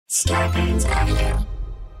Starburns Audio.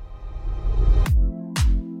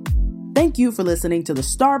 Thank you for listening to the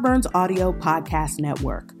Starburns Audio Podcast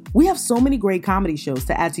Network. We have so many great comedy shows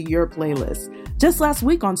to add to your playlist. Just last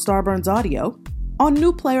week on Starburns Audio, on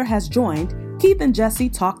New Player Has Joined, Keith and Jesse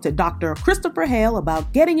talked to Dr. Christopher Hale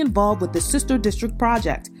about getting involved with the Sister District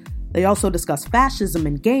Project. They also discuss fascism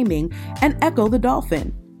in gaming and Echo the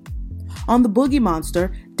Dolphin. On The Boogie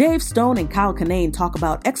Monster, Dave Stone and Kyle Kinane talk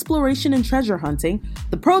about exploration and treasure hunting,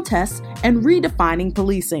 the protests, and redefining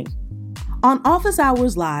policing. On Office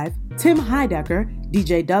Hours Live, Tim Heidecker,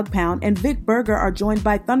 DJ Doug Pound, and Vic Berger are joined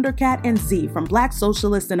by Thundercat and Z from Black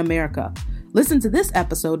Socialists in America. Listen to this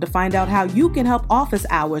episode to find out how you can help Office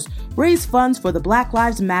Hours raise funds for the Black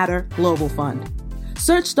Lives Matter Global Fund.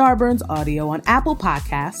 Search Starburns Audio on Apple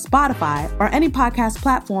Podcasts, Spotify, or any podcast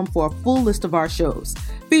platform for a full list of our shows,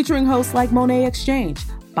 featuring hosts like Monet Exchange,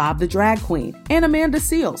 Bob the Drag Queen, and Amanda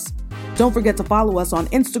Seals. Don't forget to follow us on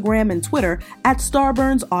Instagram and Twitter at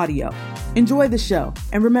Starburns Audio. Enjoy the show,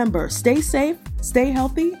 and remember, stay safe, stay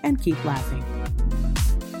healthy, and keep laughing.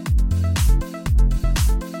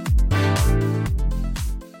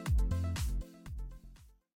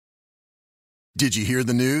 Did you hear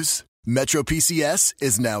the news? Metro PCS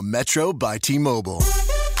is now Metro by T-Mobile.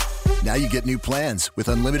 Now you get new plans with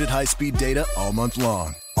unlimited high-speed data all month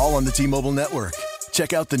long, all on the T-Mobile network.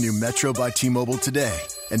 Check out the new Metro by T-Mobile today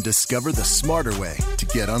and discover the smarter way to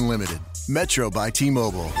get unlimited. Metro by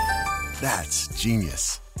T-Mobile. That's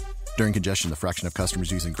genius. During congestion, the fraction of customers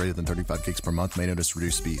using greater than 35 gigs per month may notice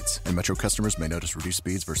reduced speeds, and Metro customers may notice reduced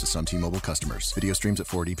speeds versus some T-Mobile customers. Video streams at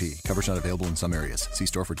 480p. Coverage not available in some areas. See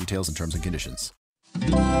store for details and terms and conditions.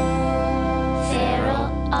 Feral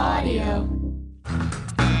Audio.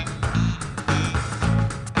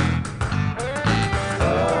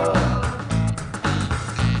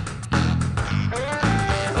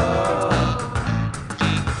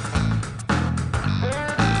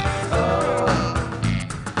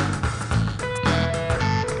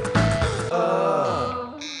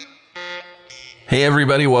 Hey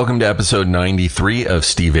everybody, welcome to episode 93 of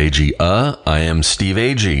Steve Agee. I am Steve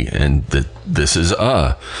Agee, and this is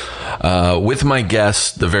with my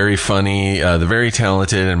guest, the very funny, the very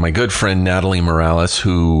talented, and my good friend Natalie Morales,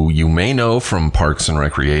 who you may know from Parks and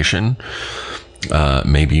Recreation.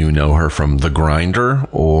 Maybe you know her from The Grinder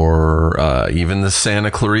or even the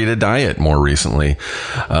Santa Clarita Diet more recently.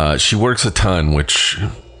 She works a ton, which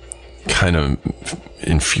kind of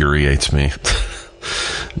infuriates me.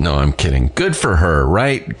 No, I'm kidding. Good for her,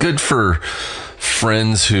 right? Good for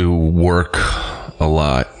friends who work a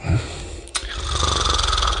lot.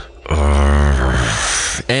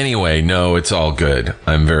 Anyway, no, it's all good.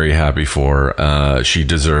 I'm very happy for her. She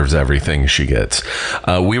deserves everything she gets.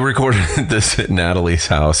 We recorded this at Natalie's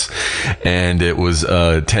house, and it was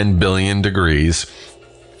 10 billion degrees.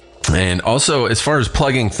 And also, as far as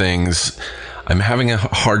plugging things, I'm having a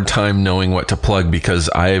hard time knowing what to plug because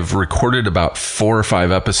I've recorded about 4 or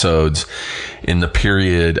 5 episodes in the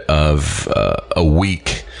period of a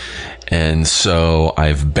week. And so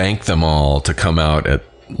I've banked them all to come out at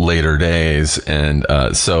later days. And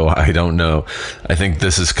so I don't know. I think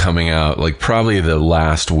this is coming out like probably the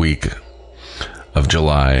last week of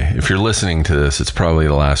July. If you're listening to this, it's probably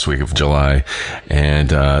the last week of July.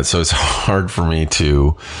 And so it's hard for me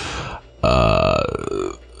to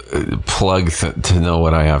plug to know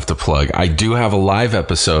what I have to plug. I do have a live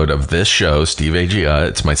episode of this show, Steve Agee.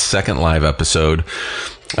 It's my second live episode.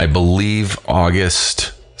 I believe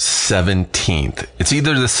August 17th. It's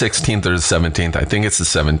either the 16th or the 17th. I think it's the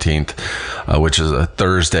 17th, which is a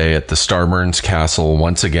Thursday at the Starburns Castle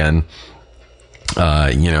once again.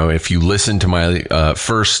 If you listen to my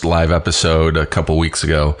first live episode a couple weeks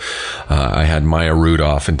ago, I had Maya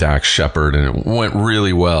Rudolph and Dax Shepard, and it went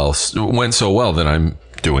really well. It went so well that I'm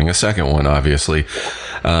doing a second one, obviously.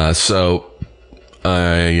 So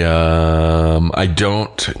I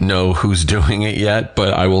don't know who's doing it yet,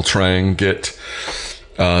 but I will try and get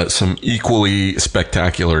some equally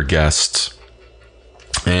spectacular guests,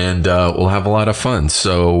 and we'll have a lot of fun.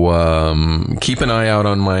 So keep an eye out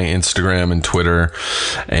on my Instagram and Twitter,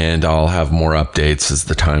 and I'll have more updates as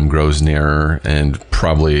the time grows nearer, and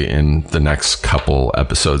probably in the next couple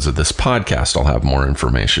episodes of this podcast I'll have more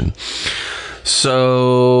information.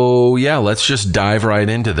 So yeah, let's just dive right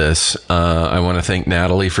into this. I want to thank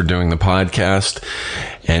Natalie for doing the podcast,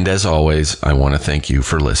 and as always, I want to thank you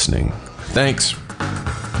for listening. Thanks.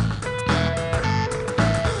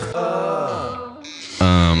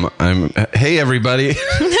 Hey everybody.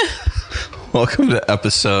 Welcome to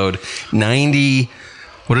episode 90.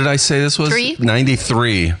 What did I say this was?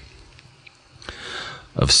 93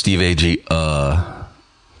 of Steve Agee.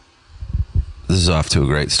 This is off to a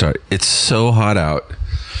great start. It's so hot out.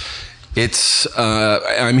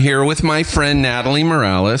 I'm here with my friend Natalie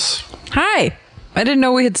Morales. Hi. I didn't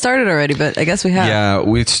know we had started already, but I guess we have. Yeah,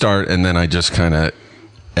 we start and then I just kind of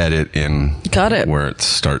edit in. Got it. Where it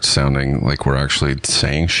starts sounding like we're actually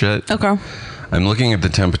saying shit. Okay. I'm looking at the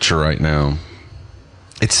temperature right now.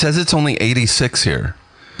 It says it's only 86 here.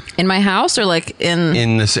 In my house or like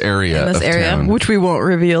in this area of town. Which we won't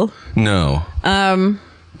reveal. No.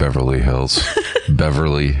 Beverly Hills.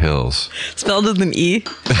 Beverly Hills. Spelled with an E.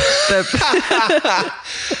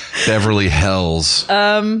 Beverly Hills.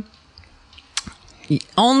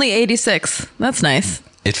 Only 86. That's nice.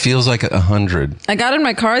 It feels like 100. I got in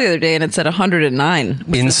my car the other day and it said 109.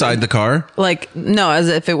 Inside the car? Like, no, as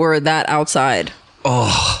if it were that outside.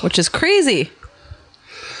 Oh. Which is crazy.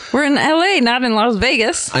 We're in LA, not in Las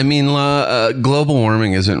Vegas. I mean, global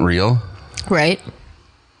warming isn't real. Right.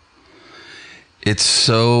 It's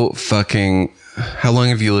so fucking... How long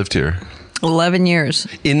have you lived here? 11 years.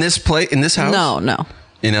 In this house? No.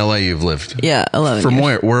 In LA you've lived? Yeah, 11 From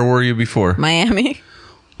years. where were you before? Miami.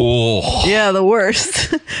 Oh. Yeah, the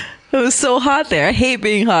worst. It was so hot there. I hate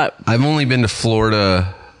being hot. I've only been to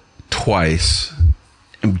Florida twice.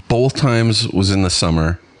 And both times was in the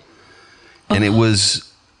summer. And it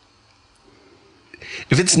was...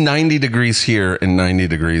 If it's 90 degrees here and 90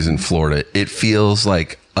 degrees in Florida, it feels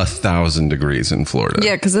like 1,000 degrees in Florida.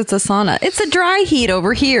 Yeah, because it's a sauna. It's a dry heat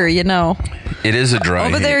over here, you know. It is a dry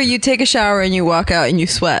heat. Over there, you take a shower and you walk out and you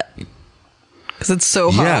sweat. Because it's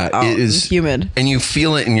so hot. Yeah, it is humid. And you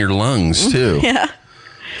feel it in your lungs, too. Yeah.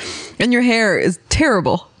 And your hair is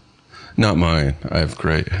terrible. Not mine. I have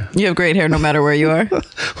great. You have great hair no matter where you are.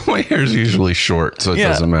 My hair is usually short, so it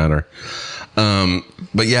doesn't matter.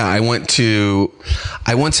 But yeah, I once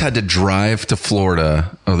had to drive to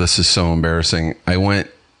Florida. Oh, this is so embarrassing. I went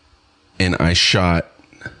and I shot,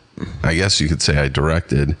 I guess you could say I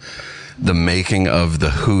directed, the making of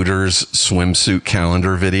the Hooters swimsuit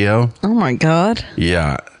calendar video. Oh my God.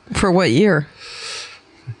 Yeah. For what year?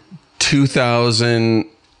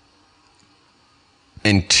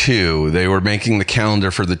 2002. They were making the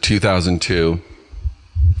calendar for the 2002.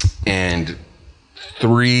 And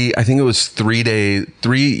 3 or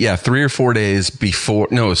 4 days before,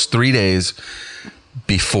 no, it was 3 days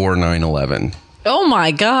before 9/11. Oh my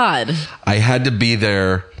God. I had to be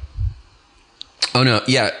there. Oh no.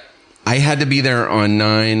 Yeah. I had to be there on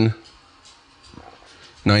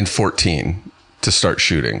 9/14 to start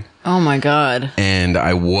shooting. Oh my God. And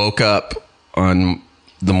I woke up on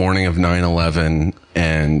the morning of 9/11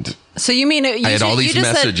 and so you mean I had all these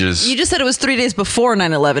messages. You just said it was 3 days before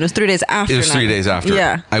 9/11. It was 3 days after. It was 3 days after.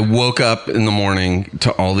 Yeah. I woke up in the morning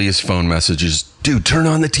to all these phone messages. Dude, turn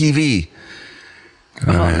on the TV.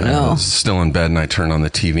 Oh, I no. was still in bed and I turned on the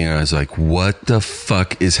TV and I was like, what the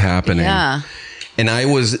fuck is happening? Yeah. And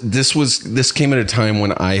this came at a time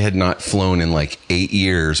when I had not flown in like 8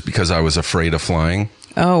 years because I was afraid of flying.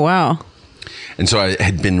 Oh, wow. And so I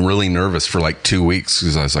had been really nervous for like 2 weeks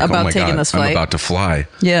because I was like, about oh my God, this flight. I'm about to fly.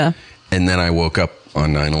 Yeah. And then I woke up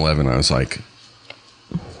on 9/11. I was like,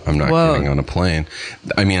 I'm not getting on a plane.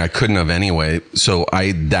 I mean, I couldn't have anyway. So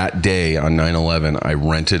that day on 9/11, I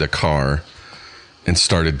rented a car and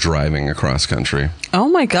started driving across country. Oh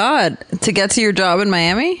my God. To get to your job in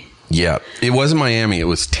Miami? Yeah. It wasn't Miami. It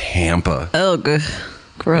was Tampa. Oh, good.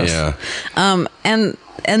 Gross. Yeah.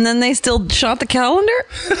 And then they still shot the calendar?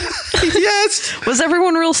 Yes. Was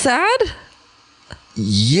everyone real sad?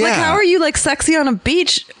 Yeah. Like, how are you like sexy on a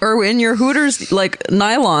beach or in your Hooters like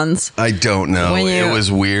nylons? I don't know. It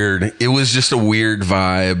was weird. It was just a weird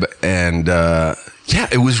vibe. And yeah,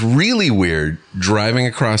 it was really weird driving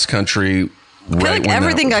across country. I feel like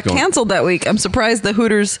everything got canceled that week. I'm surprised the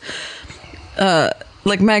Hooters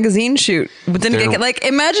like magazine shoot didn't get like,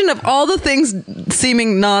 imagine of all the things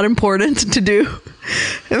seeming not important to do.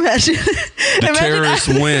 Imagine terrorists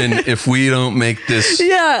win if we don't make this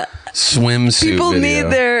swimsuit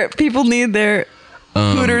people need their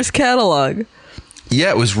Hooters catalog. Yeah,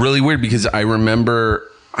 it was really weird because I remember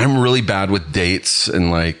I'm really bad with dates and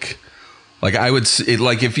like I would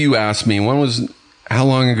like if you asked me how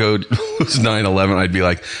long ago was 9/11, I'd be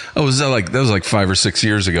like, oh, that was like 5 or 6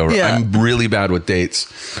 years ago. Yeah. I'm really bad with dates.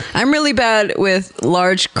 I'm really bad with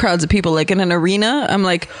large crowds of people. Like in an arena, I'm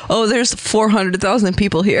like, oh, there's 400,000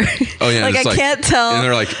 people here. Oh yeah, like I can't tell. And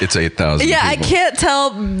they're like, it's 8,000. Yeah, people. I can't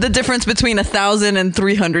tell the difference between 1,000 and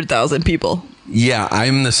 300,000 people. Yeah,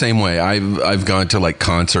 I'm the same way. I've gone to like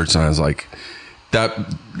concerts and I was like,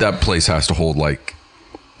 that place has to hold like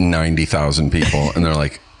 90,000 people, and they're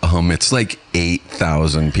like, It's like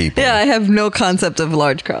 8,000 people. Yeah, I have no concept of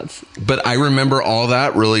large crowds. But I remember all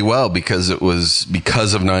that really well because it was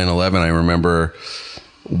because of 9/11. I remember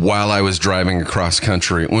while I was driving across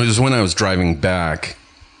country, it was when I was driving back,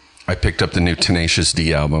 I picked up the new Tenacious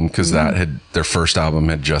D album because their first album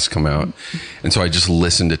had just come out. And so I just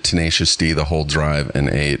listened to Tenacious D the whole drive and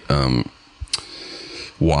ate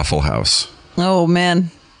Waffle House. Oh,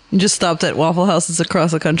 man. You just stopped at Waffle Houses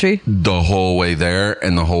across the country? The whole way there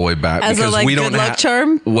and the whole way back. As because a good luck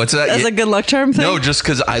charm? What's that? As a good luck charm thing? No, just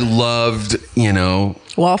because I loved,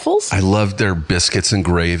 Waffles? I loved their biscuits and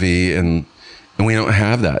gravy. And we don't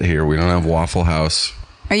have that here. We don't have Waffle House.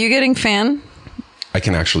 Are you getting fan? I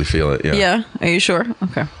can actually feel it, yeah. Yeah? Are you sure?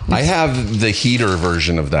 Okay. I have the heater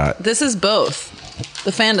version of that. This is both.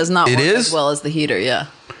 The fan does not work as well as the heater, yeah.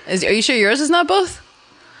 Are you sure yours is not both?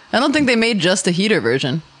 I don't think they made just a heater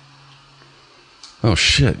version. Oh,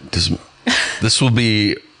 shit. This will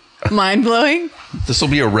be... Mind-blowing? This will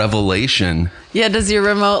be a revelation. Yeah, does your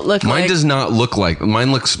remote look like... Mine does not look like...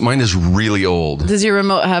 Mine is really old. Does your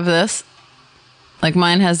remote have this? Like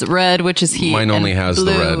mine has red, which is heat. Mine only has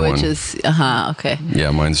blue, the red one. Which is... okay.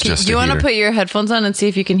 Yeah, mine's just Do you want to put your headphones on and see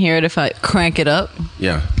if you can hear it if I crank it up?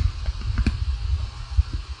 Yeah.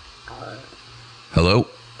 Hello?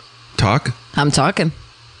 Talk? I'm talking.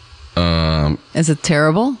 Is it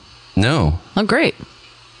terrible? No. Oh, great.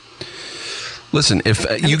 Listen, if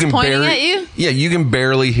you can pointing at you? Yeah, you can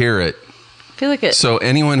barely hear it. I feel like it. So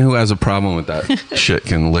anyone who has a problem with that shit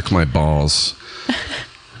can lick my balls.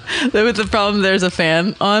 With the problem, there's a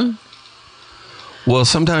fan on. Well,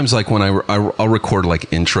 sometimes like when I'll record like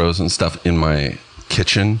intros and stuff in my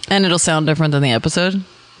kitchen, and it'll sound different than the episode.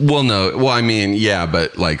 Well, no. Well, I mean, yeah,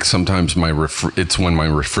 but like sometimes it's when my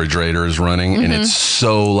refrigerator is running and it's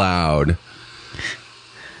so loud.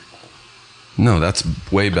 No, that's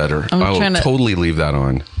way better. I will totally leave that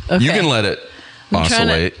on. Okay. You can let it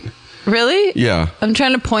oscillate. Really? Yeah. I'm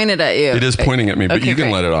trying to point it at you. It is pointing at me, but you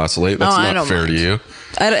can let it oscillate. That's not fair to you.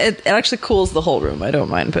 It actually cools the whole room. I don't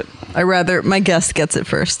mind, but my guest gets it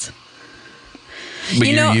first. But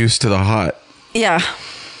you're used to the hot. Yeah.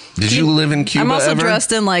 Did you live in Cuba? I'm also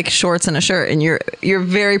dressed in like shorts and a shirt, and you're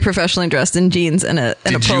very professionally dressed in jeans and a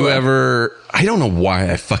polo. Did you ever? I don't know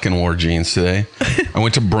why I fucking wore jeans today. I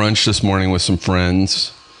went to brunch this morning with some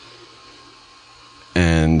friends,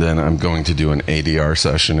 and then I'm going to do an ADR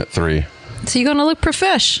session at 3. So you're gonna look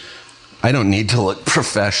profesh. I don't need to look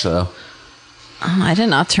profesh though. I did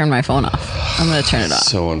not turn my phone off. I'm gonna turn it off.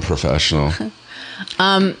 So unprofessional.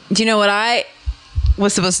 Do you know what I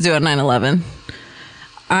was supposed to do at 9/11?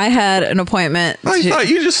 I had an appointment. I thought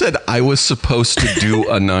you just said I was supposed to do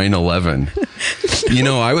a 9/11. You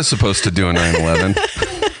know, I was supposed to do a 9/11.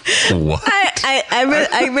 What?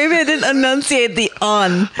 Maybe I didn't enunciate the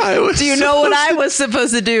on. Do you know what I was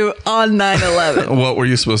supposed to do on 9/11? What were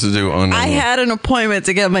you supposed to do on 9/11? I had an appointment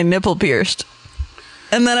to get my nipple pierced.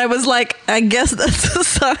 And then I was like, I guess that's a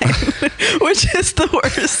sign, which is the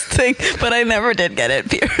worst thing. But I never did get it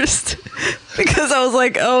pierced because I was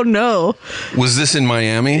like, oh no. Was this in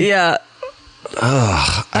Miami? Yeah.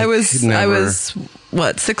 Ugh, I was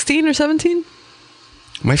what, 16 or 17?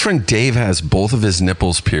 My friend Dave has both of his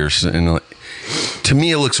nipples pierced, and to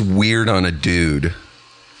me, it looks weird on a dude.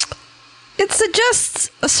 It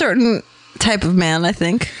suggests a certain type of man, I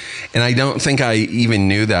think. And I don't think I even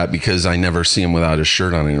knew that because I never see him without his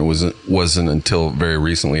shirt on. And it wasn't until very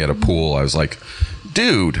recently at a pool I was like,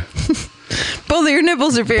 dude. Both of your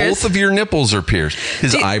nipples are pierced. Both of your nipples are pierced.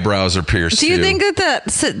 His eyebrows are pierced too. Do you think that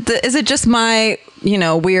is it just my,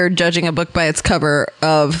 weird judging a book by its cover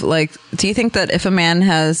of like, do you think that if a man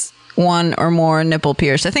has one or more nipple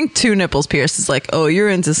pierced, I think 2 nipples pierced is like, oh, you're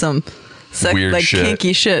into some weird like shit.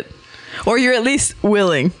 Kinky shit. Or you're at least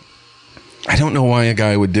willing. I don't know why a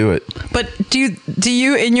guy would do it. But do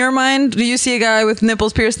you in your mind, do you see a guy with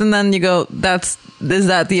nipples pierced and then you go, is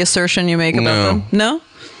that the assertion you make about them? No?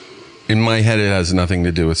 In my head, it has nothing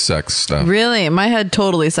to do with sex stuff. Really? In my head,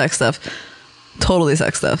 totally sex stuff. Totally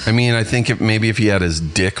sex stuff. I mean, I think maybe if he had his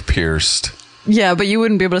dick pierced. Yeah, but you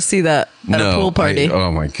wouldn't be able to see that at a pool party.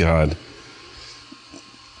 Oh my God.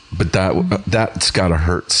 But that's got to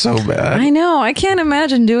hurt so bad. I know. I can't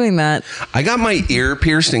imagine doing that. I got my ear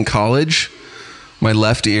pierced in college, my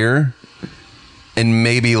left ear, and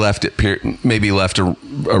maybe left a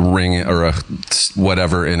ring or a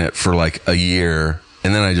whatever in it for like a year,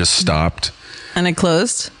 and then I just stopped. And it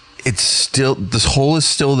closed? It's still, this hole is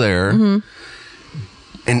still there. Mm-hmm.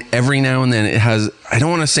 And every now and then it has, I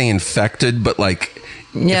don't want to say infected, but like,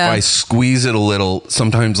 if I squeeze it a little,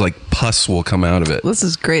 sometimes like pus will come out of it. This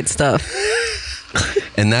is great stuff.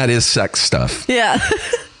 And that is sex stuff. Yeah.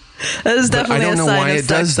 That is definitely a sign of sex. I don't know why it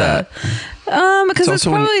does that. Because it's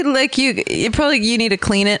probably like you need to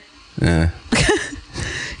clean it. Yeah.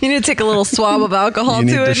 You need to take a little swab of alcohol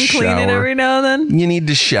to it and clean it every now and then. You need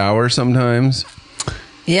to shower sometimes.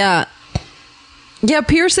 Yeah. Yeah,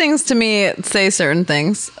 piercings to me say certain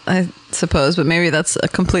things, I suppose, but maybe that's a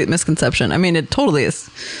complete misconception. I mean, it totally is.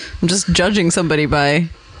 I'm just judging somebody by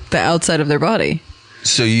the outside of their body.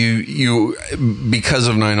 So you because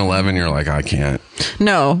of 9/11, you're like, I can't.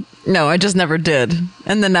 No, I just never did.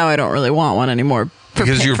 And then now I don't really want one anymore.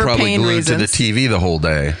 Because you're probably glued to the TV the whole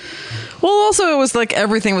day. Well, also it was like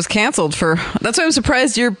everything was canceled that's why I'm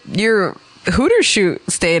surprised your Hooters shoot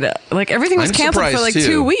stayed. Like everything was canceled for like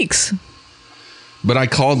 2 weeks. But I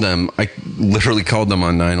called them. I literally called them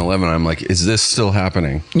on 9/11. I'm like, is this still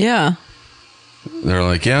happening? Yeah. They're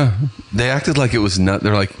like, yeah. They acted like it was not.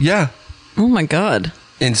 They're like, yeah. Oh my God.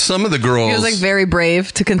 And some of the girls. He was like very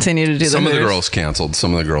brave to continue to do Some of the girls canceled.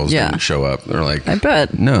 Some of the girls didn't show up. They're like, I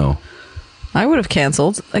bet. No. I would have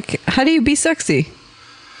canceled. Like, how do you be sexy?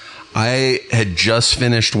 I had just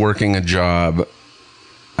finished working a job.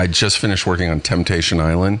 I just finished working on Temptation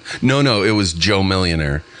Island. No, it was Joe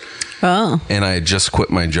Millionaire. Oh. And I had just quit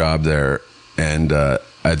my job there, and I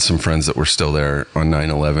had some friends that were still there on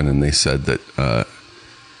 9/11, and they said that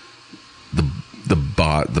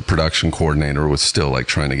the production coordinator was still like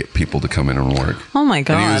trying to get people to come in and work. Oh my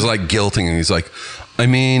God. And he was like guilting, and he's like, I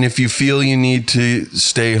mean, if you feel you need to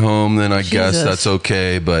stay home, then I guess that's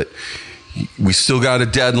okay, but we still got a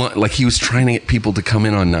deadline. Like he was trying to get people to come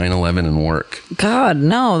in on 9/11 and work. God,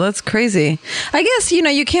 no, that's crazy. I guess,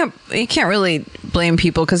 you can't really blame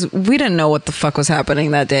people because we didn't know what the fuck was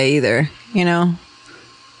happening that day either,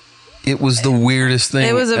 It was the weirdest thing.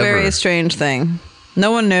 It was a ever. very strange thing.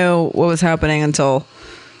 No one knew what was happening until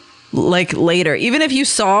like later. Even if you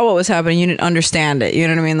saw what was happening, you didn't understand it. You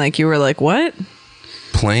know what I mean? Like you were like, what?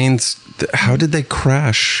 Planes, how did they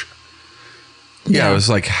crash? Yeah, I was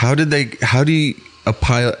like, a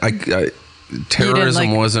pilot,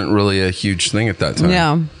 terrorism wasn't really a huge thing at that time.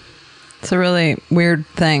 Yeah. It's a really weird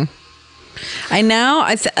thing. I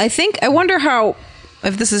wonder how,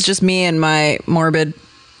 if this is just me and my morbid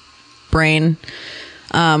brain,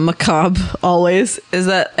 macabre always, is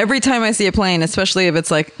that every time I see a plane, especially if it's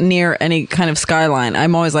like near any kind of skyline,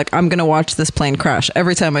 I'm always like, I'm going to watch this plane crash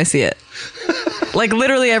every time I see it. Like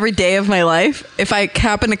literally every day of my life, if I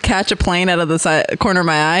happen to catch a plane out of the corner of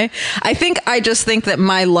my eye, I just think that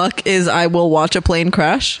my luck is I will watch a plane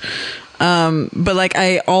crash. But like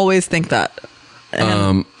I always think that.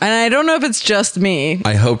 And I don't know if it's just me.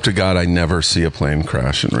 I hope to God I never see a plane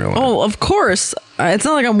crash in real life. Oh, of course. It's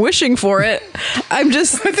not like I'm wishing for it. I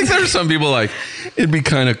think there are some people like, it'd be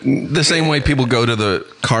kind of the same way people go to the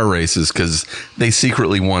car races because they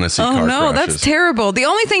secretly want to see car crashes. Oh, no, that's terrible. The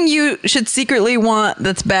only thing you should secretly want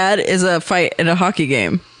that's bad is a fight in a hockey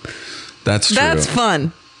game. That's true. That's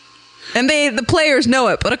fun. And the players know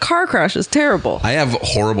it, but a car crash is terrible. I have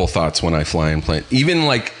horrible thoughts when I fly in plane. Even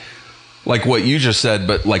like what you just said,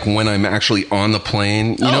 but like when I'm actually on the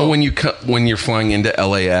plane, you know, when you're flying into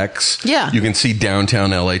LAX, you can see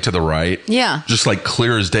downtown LA to the right. Yeah. Just like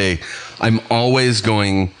clear as day. I'm always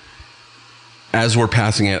going, as we're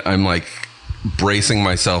passing it, I'm like bracing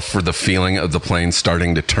myself for the feeling of the plane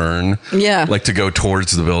starting to turn. Yeah. Like to go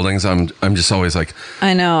towards the buildings. I'm just always like,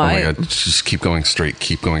 I know. Oh my God, just keep going straight.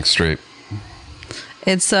 Keep going straight.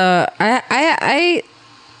 It's,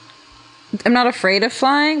 I'm not afraid of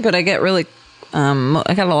flying, but I get really,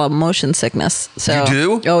 I got a lot of motion sickness. So. You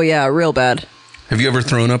do? Oh yeah, real bad. Have you ever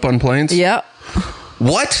thrown up on planes? Yeah.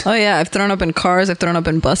 What? Oh yeah, I've thrown up in cars. I've thrown up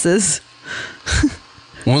in buses.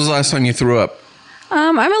 When was the last time you threw up?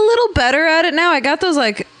 I'm a little better at it now. I got those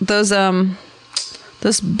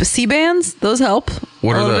C bands. Those help.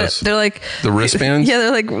 What are those? They're like the wristbands. Yeah,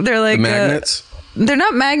 they're like the magnets. They're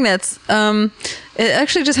not magnets. It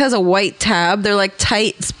actually just has a white tab. They're like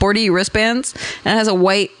tight, sporty wristbands, and it has a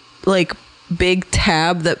white, like, big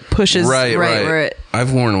tab that pushes right where it.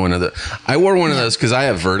 I've worn one of those. I wore one of those because I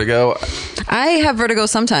have vertigo. I have vertigo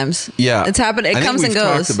sometimes. Yeah, it's happened. It comes and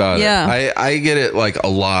goes. Talked about it. I get it like a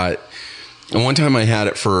lot. And one time I had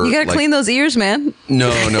it for. You gotta clean those ears, man.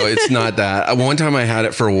 No, it's not that. One time I had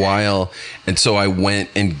it for a while, and so I went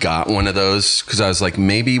and got one of those because I was like,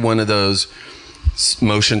 maybe one of those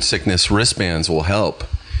motion sickness wristbands will help.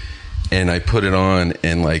 And I put it on,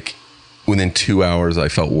 and like within 2 hours I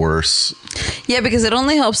felt worse. Yeah, because it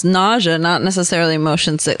only helps nausea, not necessarily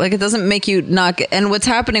motion sick. Like it doesn't make you not get, and what's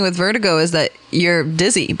happening with vertigo is that you're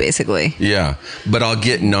dizzy basically. Yeah, but I'll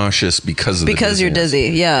get nauseous because you're dizzy.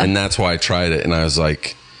 Yeah. And that's why I tried it, and I was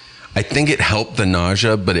like, I think it helped the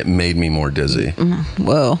nausea, but it made me more dizzy.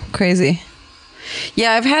 Whoa, crazy.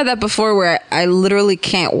 Yeah, I've had that before where I literally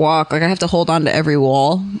can't walk. Like I have to hold on to every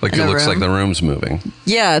wall. Like it looks like the room's moving.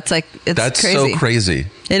 Yeah, it's That's crazy. so crazy.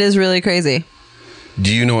 It is really crazy.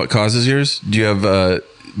 Do you know what causes yours? Do you have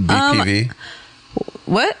BPV?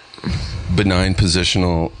 What? Benign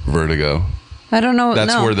positional vertigo. I don't know.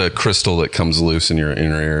 That's where the crystal that comes loose in your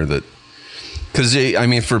inner ear because I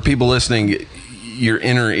mean, for people listening, your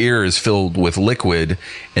inner ear is filled with liquid,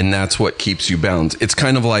 and that's what keeps you balanced. It's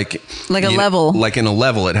kind of like a level. Like in a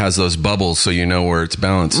level, it has those bubbles, so you know where it's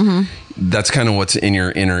balanced. Mm-hmm. That's kind of what's in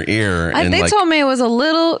your inner ear. They told me it was a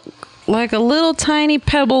little tiny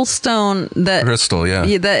pebble stone that crystal, yeah,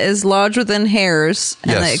 that is lodged within hairs,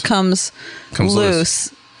 and that it comes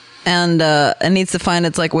loose. And it needs to find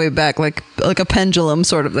its way back, like a pendulum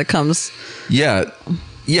sort of that comes.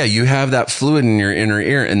 Yeah, you have that fluid in your inner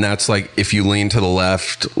ear, and that's like if you lean to the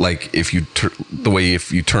left, like if you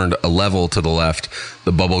if you turned a level to the left,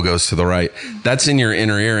 the bubble goes to the right. That's in your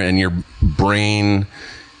inner ear, and your brain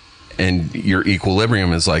and your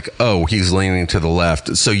equilibrium is like, oh, he's leaning to the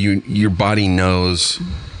left, so your body knows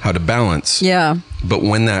how to balance. Yeah. But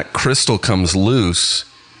when that crystal comes loose,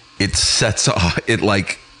 it sets off. It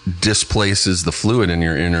displaces the fluid in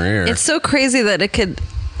your inner ear. It's so crazy that it could,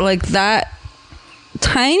 that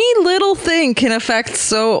tiny little thing can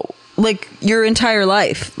affect your entire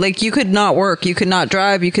life. You could not work, you could not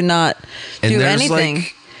drive, you could not do anything.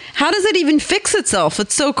 How does it even fix itself?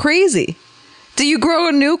 It's so crazy. Do you grow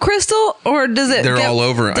a new crystal, or does it? They're all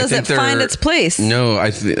over. Does it find its place? No, I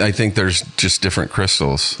think there's just different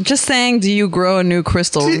crystals. Just saying, do you grow a new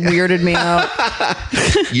crystal? Weirded me out.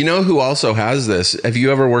 You know who also has this? Have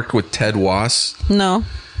you ever worked with Ted Wass? No.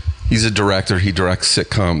 He's a director. He directs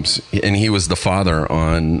sitcoms, and he was the father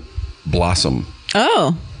on Blossom.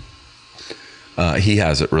 Oh. He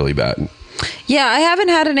has it really bad. Yeah, I haven't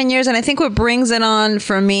had it in years, and I think what brings it on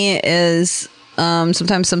for me is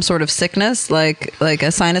sometimes some sort of sickness, like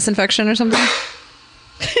a sinus infection or something.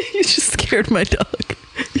 You just scared my dog.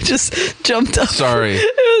 He just jumped up. Sorry. It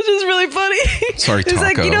was just really funny. Sorry, Taco.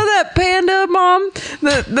 It's you know that panda mom?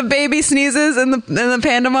 The baby sneezes and the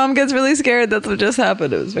panda mom gets really scared. That's what just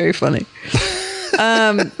happened. It was very funny.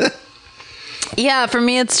 Yeah, for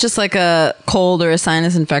me, it's just like a cold or a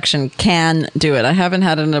sinus infection can do it. I haven't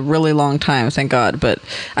had it in a really long time, thank God. But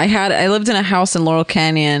I lived in a house in Laurel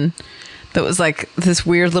Canyon that was this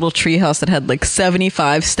weird little tree house that had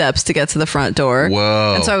 75 steps to get to the front door.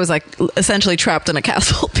 Whoa. And so I was essentially trapped in a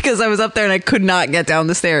castle because I was up there and I could not get down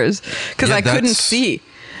the stairs because I couldn't see.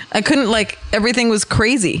 I couldn't, everything was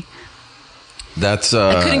crazy. That's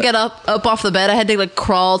I couldn't get up off the bed. I had to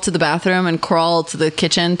crawl to the bathroom and crawl to the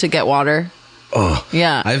kitchen to get water. Oh.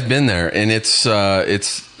 Yeah. I've been there, and it's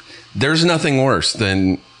there's nothing worse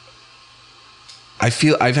than I've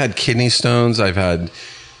had kidney stones, I've had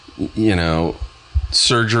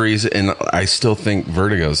surgeries, and I still think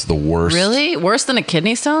vertigo is the worst. Really? Worse than a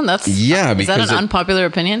kidney stone? Is that an unpopular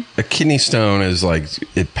opinion? A kidney stone is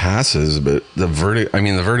it passes, but the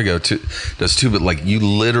vertigo does too. But you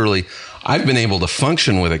literally, I've been able to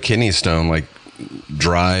function with a kidney stone,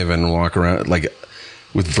 drive and walk around.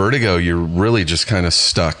 With vertigo, you're really just kind of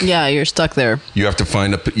stuck. Yeah, you're stuck there. You have to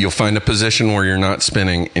you'll find a position where you're not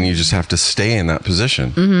spinning, and you just have to stay in that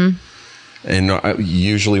position. Mm-hmm. And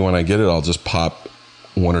usually when I get it, I'll just pop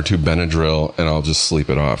 1 or 2 Benadryl and I'll just sleep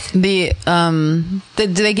it off. Do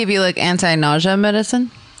they give you anti-nausea medicine?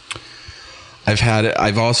 I've had it.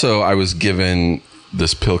 I was given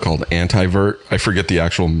this pill called Antivert. I forget the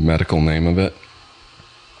actual medical name of it.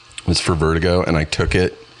 It's for vertigo, and I took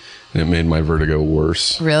it, and it made my vertigo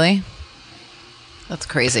worse. Really? That's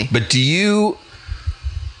crazy. But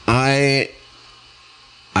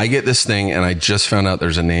I get this thing, and I just found out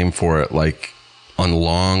there's a name for it, on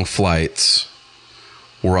long flights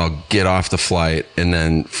where I'll get off the flight, and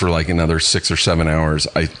then for another 6 or 7 hours,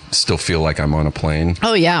 I still feel like I'm on a plane.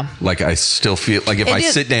 Oh, yeah. I still feel if I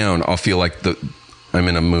sit down, I'll feel like I'm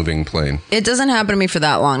in a moving plane. It doesn't happen to me for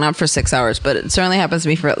that long, not for 6 hours, but it certainly happens to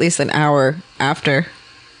me for at least an hour after,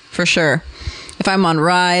 for sure. If I'm on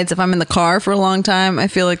rides, if I'm in the car for a long time, I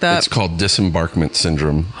feel like that. It's called disembarkment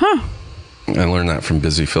syndrome. Huh. I learned that from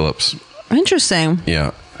Busy Phillips. Interesting.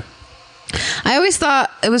 Yeah. I always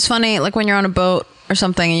thought it was funny, when you're on a boat or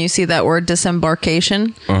something and you see that word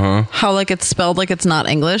disembarkation, how it's spelled it's not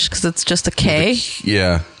English because it's just a K.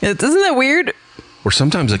 Yeah. Isn't that weird? Or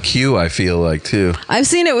sometimes a Q, I feel too. I've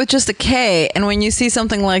seen it with just a K, and when you see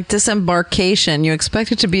something like disembarkation, you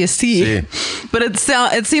expect it to be a C. But it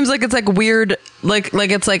seems like it's weird, like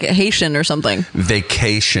it's Haitian or something.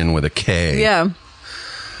 Vacation with a K. Yeah.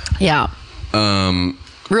 Yeah.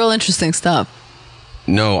 Real interesting stuff.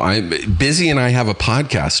 No, I'm busy, and I have a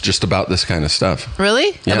podcast just about this kind of stuff.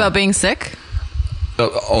 Really? Yeah. About being sick?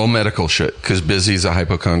 All medical shit, because Busy's a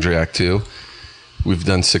hypochondriac too. We've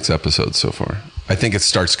done 6 episodes so far. I think it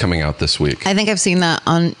starts coming out this week. I think I've seen that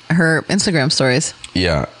on her Instagram stories.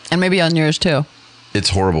 Yeah. And maybe on yours too. It's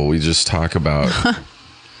horrible. We just talk about...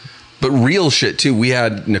 But real shit too. We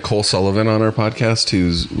had Nicole Sullivan on our podcast, who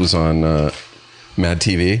was on Mad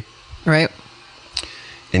TV. Right.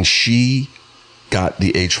 And she got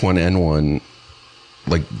the H1N1,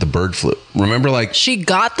 like the bird flu. Remember, like... She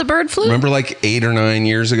got the bird flu? Remember, like 8 or 9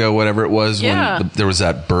 years ago, whatever it was, when there was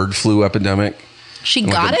that bird flu epidemic? She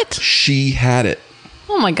got it? She had it.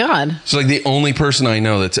 Oh my God. She's like the only person I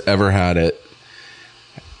know that's ever had it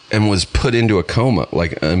and was put into a coma,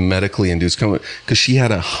 like a medically induced coma, because she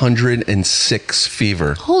had 106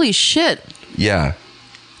 fever. Holy shit. Yeah.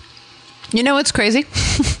 You know what's crazy?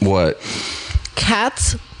 What?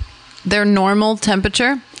 Cats, their normal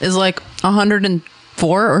temperature is like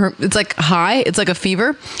 104, or it's like high. It's like a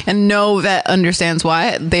fever. And no vet understands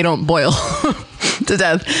why they don't boil to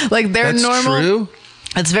death. Like their That's normal. True?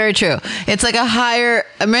 It's very true. It's like a higher,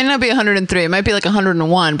 it might not be 103. It might be like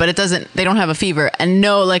 101, but they don't have a fever. And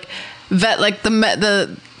no, like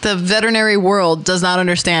the veterinary world does not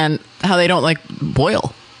understand how they don't like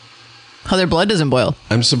boil. How their blood doesn't boil.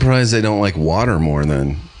 I'm surprised they don't like water more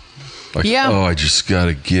than... Like, yeah. Oh, I just got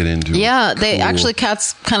to get into it. Yeah, they actually,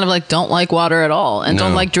 cats kind of like don't like water at all and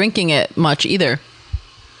don't like drinking it much either.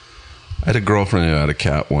 I had a girlfriend who had a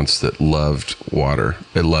cat once that loved water.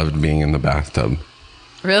 It loved being in the bathtub.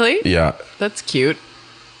 Really? Yeah. That's cute.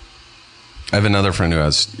 I have another friend who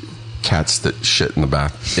has cats that shit in the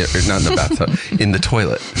bath. Not in the bathtub, in the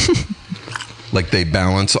toilet. Like they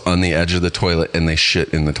balance on the edge of the toilet and they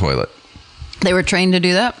shit in the toilet. They were trained to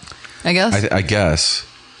do that, I guess? I guess.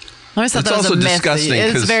 I always thought it's that was also a myth. disgusting.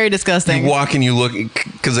 It's very disgusting. You walk and you look,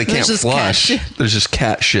 because they can't flush. There's just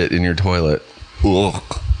cat shit in your toilet. Ugh.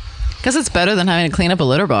 Guess it's better than having to clean up a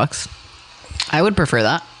litter box. I would prefer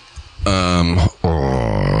that.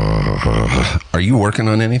 Are you working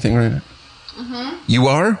on anything right now? Mm-hmm. You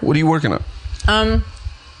are? What are you working on? I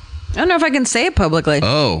don't know if I can say it publicly.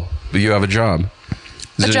 Oh, but you have a job.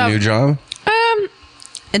 Is it a new job?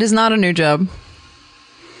 It is not a new job.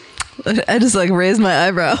 I just like raised my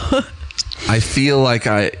eyebrow. I feel like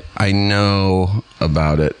I know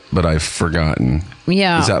about it, but I've forgotten.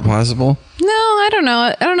 Yeah. Is that possible? No, I don't know.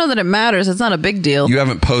 I don't know that it matters. It's not a big deal. You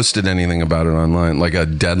haven't posted anything about it online, like a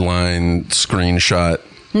deadline screenshot?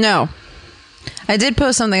 No. I did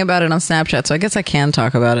post something about it on Snapchat, so I guess I can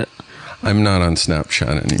talk about it. I'm not on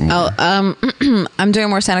Snapchat anymore. Oh, I'm doing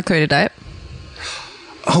more Santa Clarita Diet.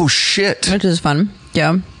 Oh, shit. Which is fun.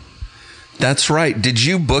 Yeah. That's right. Did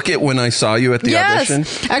you book it when I saw you at the audition?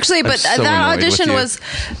 Actually, but so that audition was...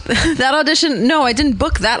 That audition... No, I didn't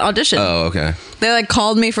book that audition. Oh, okay. They like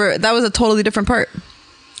called me for... That was a totally different part.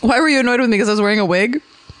 Why were you annoyed with me? Because I was wearing a wig?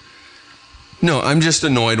 No, I'm just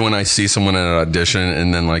annoyed when I see someone at an audition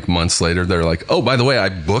and then like months later they're like, oh, by the way, I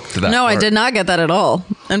booked that No, part. I did not get that at all.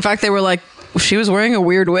 In fact, they were like, she was wearing a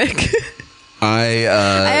weird wig. I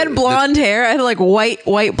had blonde hair. I had like white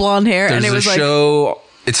blonde hair. There's and it was a show...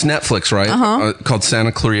 It's Netflix, right? Called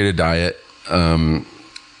Santa Clarita Diet,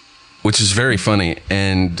 which is very funny.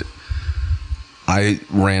 And I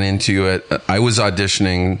ran into it. I was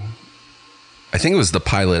auditioning. I think it was the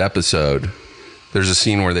pilot episode. There's a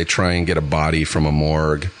scene where they try and get a body from a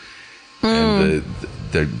morgue, and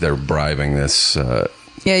they're bribing this.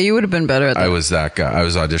 Yeah, you would have been better at that. I was that guy. I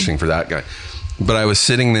was auditioning for that guy, but I was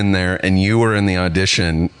sitting in there, and you were in the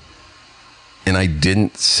audition. And I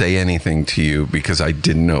didn't say anything to you because I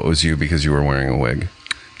didn't know it was you because you were wearing a wig.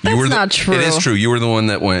 That's not true. It is true. You were the one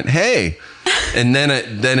that went, "Hey," and then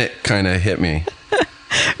it kind of hit me.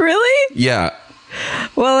 Really? Yeah.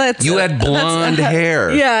 Well, you had blonde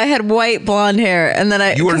hair. Yeah, I had white blonde hair, and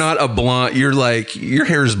then You were not a blonde. You're like your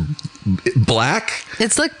hair's black.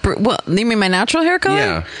 It's like what? You mean my natural hair color?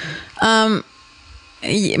 Yeah.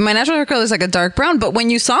 My natural hair color is like a dark brown, but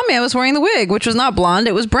when you saw me, I was wearing the wig, which was not blonde;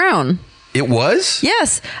 it was brown. It was?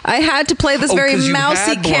 Yes. I had to play this very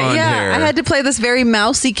mousy character. Yeah, I had to play this very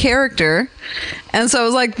mousy character. And so I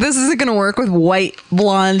was like, this isn't going to work with white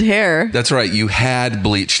blonde hair. That's right. You had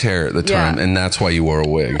bleached hair at the time, and that's why you wore a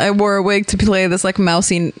wig. I wore a wig to play this like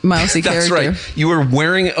mousy That's character. That's right. You were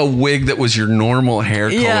wearing a wig that was your normal hair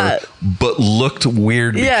color, but looked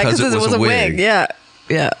weird because it was a wig. Yeah.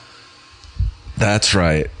 Yeah. That's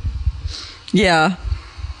right. Yeah.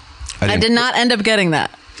 I did not end up getting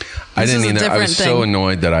that. I didn't either. I was so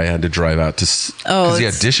annoyed that I had to drive out to... Because the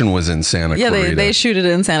audition was in Santa Clarita. Yeah, they shoot it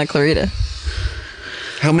in Santa Clarita.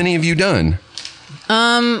 How many have you done?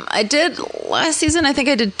 I did last season. I think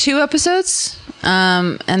I did 2 episodes.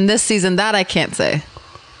 And this season, that I can't say.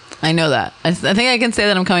 I know that. I think I can say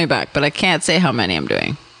that I'm coming back, but I can't say how many I'm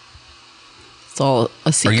doing. It's all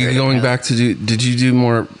a secret. Are you going back to do? Did you do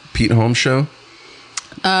more Pete Holmes show?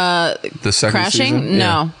 The second Crashing? season?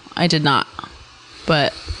 No, I did not.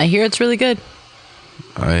 But I hear it's really good.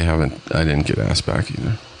 I didn't get asked back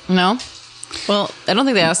either. No? Well, I don't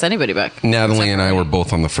think they asked anybody back. Natalie and I were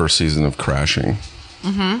both on the first season of Crashing.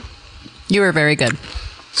 Mm-hmm. You were very good.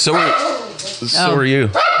 So are you.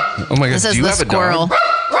 Oh my God! This is do you the have squirrel. a dog?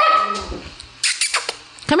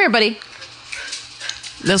 Come here, buddy.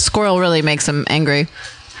 The squirrel really makes him angry.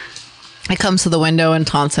 It comes to the window and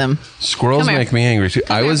taunts him. Squirrels make me angry too.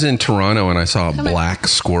 I was in Toronto and I saw a black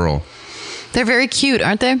squirrel. They're very cute,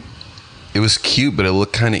 aren't they? It was cute, but it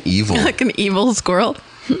looked kind of evil. Like an evil squirrel.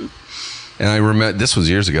 And I remember, this was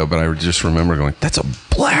years ago, but I just remember going, that's a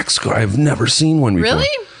black squirrel. I've never seen one before.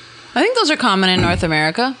 Really? I think those are common in North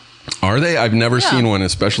America. Are they? I've never seen one,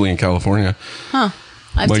 especially in California. Huh.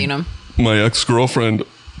 I've seen them. My ex-girlfriend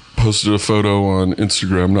posted a photo on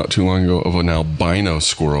Instagram not too long ago of an albino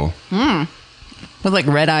squirrel. With like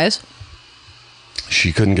red eyes?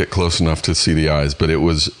 She couldn't get close enough to see the eyes, but it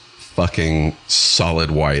was fucking solid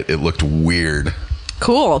white. It looked weird.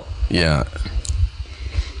 Cool. Yeah.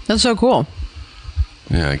 That's so cool.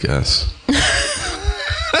 Yeah, I guess.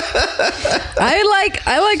 I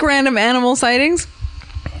like random animal sightings.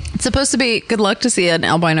 It's supposed to be good luck to see an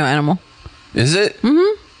albino animal. Is it?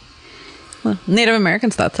 Mm-hmm. Well, Native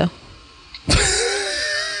Americans thought so.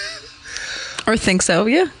 Or think so,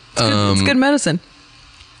 yeah. It's good medicine.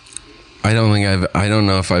 I don't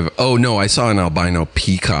know if I've... Oh, no, I saw an albino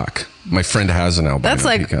peacock. My friend has an albino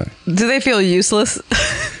peacock. Do they feel useless?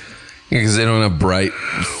 Because they don't have bright...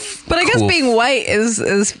 But I guess being white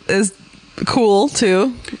is cool,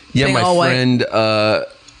 too. Yeah, being my friend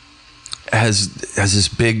has this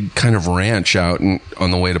big kind of ranch out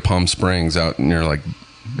on the way to Palm Springs, out near like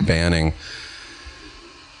Banning,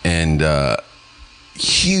 and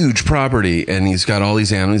huge property, and he's got all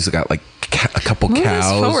these animals. He's got like a couple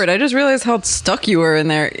cows. Forward. I just realized how stuck you were in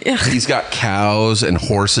there. He's got cows and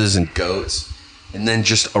horses and goats, and then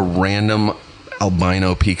just a random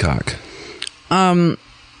albino peacock.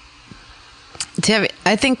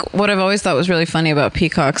 I think what I've always thought was really funny about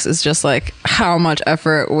peacocks is just like how much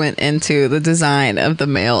effort went into the design of the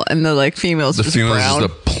male, and the like female's the just female brown. is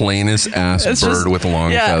just the plainest ass bird with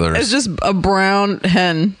long feathers. It's just a brown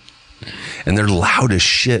hen. And they're loud as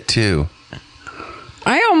shit too.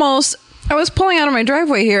 I was pulling out of my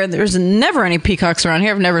driveway here, and there's never any peacocks around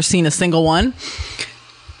here. I've never seen a single one.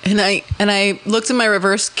 And I looked in my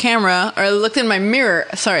reverse camera, or I looked in my mirror.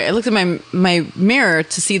 Sorry, I looked at my mirror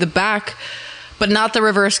to see the back, but not the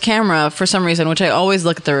reverse camera for some reason, which I always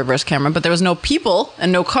look at the reverse camera. But there was no people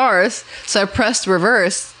and no cars, so I pressed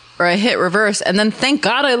reverse, or I hit reverse, and then thank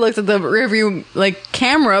God I looked at the rearview like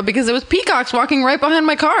camera, because there was peacocks walking right behind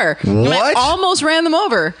my car. What? And I almost ran them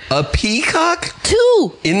over. A peacock?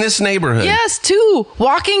 2 in this neighborhood? Yes, 2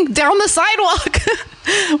 walking down the sidewalk,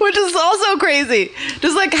 which is also crazy.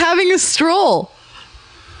 Just like having a stroll.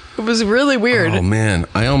 It was really weird. Oh man,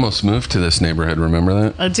 I almost moved to this neighborhood. Remember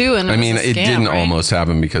that? I do, and it didn't right? almost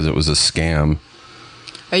happen because it was a scam.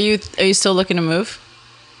 Are you still looking to move?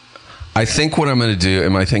 I think what I'm going to do,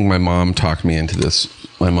 and I think my mom talked me into this.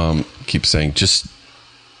 My mom keeps saying, just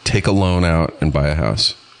take a loan out and buy a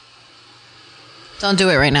house. Don't do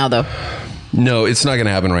it right now, though. No, it's not going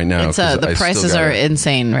to happen right now. It's the prices are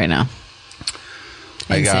insane right now.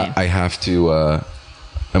 I have to.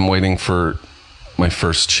 I'm waiting for my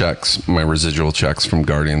first checks, my residual checks from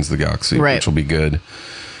Guardians of the Galaxy, which will be good.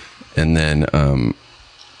 And then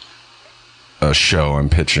a show I'm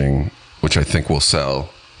pitching, which I think will sell.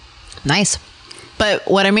 Nice. But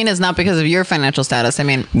what I mean is not because of your financial status. I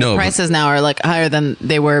mean, prices now are like higher than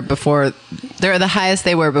they were before. They're the highest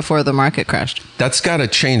they were before the market crashed. That's got to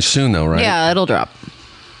change soon, though, right? Yeah, it'll drop.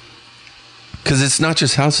 Because it's not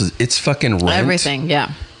just houses; it's fucking rent. Everything,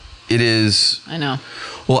 yeah. It is. I know.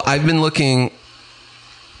 Well, I've been looking.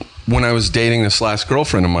 When I was dating this last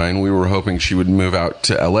girlfriend of mine, we were hoping she would move out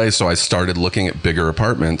to LA, so I started looking at bigger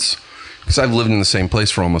apartments because I've lived in the same place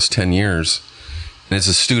for almost 10 years. And it's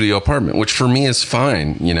a studio apartment, which for me is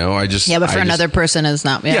fine. You know, but for another person is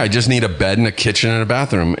not. Yeah, I just need a bed and a kitchen and a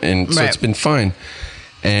bathroom. And so it's been fine.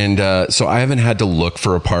 And so I haven't had to look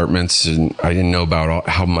for apartments, and I didn't know about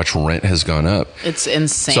how much rent has gone up. It's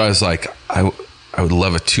insane. So I was like, I would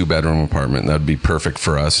love a 2-bedroom apartment. That'd be perfect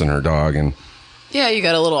for us and her dog. And yeah, you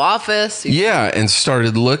got a little office. And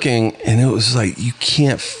started looking, and it was like, you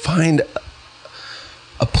can't find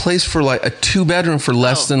a place for like a 2-bedroom for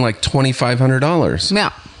less than like $2,500.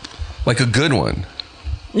 Yeah. Like a good one.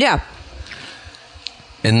 Yeah.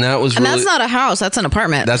 And that was And really, that's not a house. That's an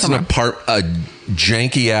apartment. that's somewhere. a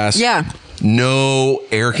janky ass. Yeah. No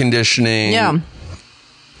air conditioning. Yeah.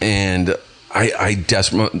 And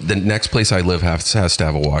the next place I live has to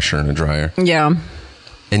have a washer and a dryer. Yeah.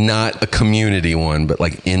 And not a community one, but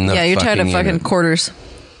like in the you're tired of unit. fucking quarters.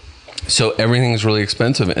 So everything's really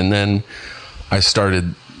expensive. And then I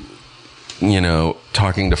started,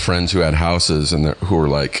 talking to friends who had houses and who were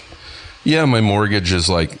like, yeah, my mortgage is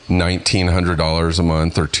like $1,900 a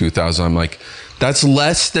month or $2,000. I'm like, that's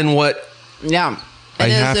less than what Yeah. I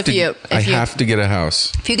have to get a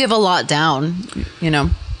house. If you give a lot down,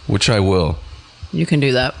 Which I will. you can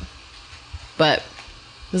do that. But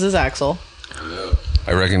this is Axel.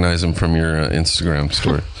 I recognize him from your Instagram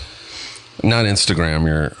story. Not Instagram,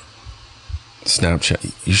 your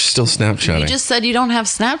Snapchat. You're still Snapchatting. You just said you don't have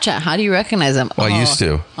Snapchat. How do you recognize him? Well, I used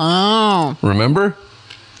to. Oh. Remember?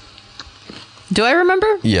 Do I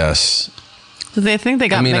remember? Yes. They think they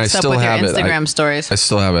got mixed up with your Instagram stories. I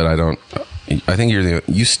still have it. I think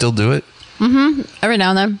you still do it? Mm-hmm. Every now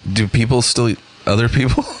and then. Do people still, other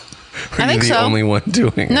people? Or I think you the so. only one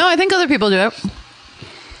doing it? No, I think other people do it.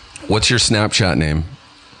 What's your Snapchat name?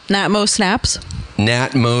 Natmo Snaps.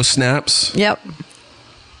 Natmo Snaps? Yep.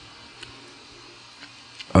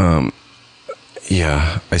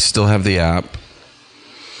 Yeah, I still have the app.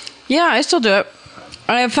 Yeah, I still do it.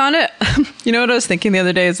 I have found it. You know what I was thinking the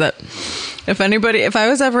other day is that if I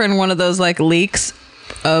was ever in one of those like leaks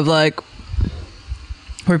of like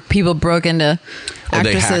where people broke into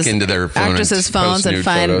they hack into their phone actresses' and phones and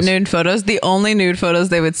find photos. nude photos, the only nude photos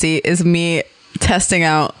they would see is me testing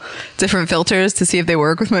out different filters to see if they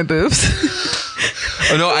work with my boobs.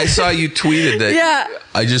 Oh no, I saw you tweeted that. Yeah.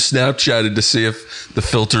 I just Snapchatted to see if the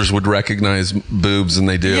filters would recognize boobs, and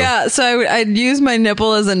they do. Yeah, so I'd use my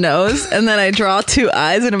nipple as a nose, and then I draw 2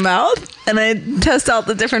 eyes and a mouth, and I test out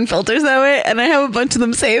the different filters that way, and I have a bunch of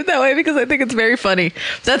them saved that way because I think it's very funny.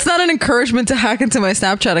 That's not an encouragement to hack into my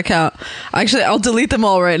Snapchat account. Actually, I'll delete them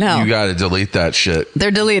all right now. You got to delete that shit.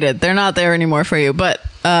 They're deleted. They're not there anymore for you, but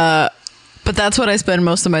that's what I spend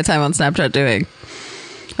most of my time on Snapchat doing.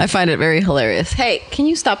 I find it very hilarious. Hey, can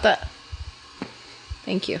you stop that?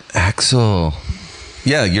 Thank you. Axel.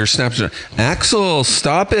 Yeah, your Snapchat. Axel,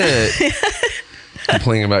 stop it.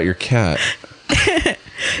 Complaining about your cat.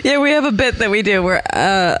 Yeah, we have a bit that we do where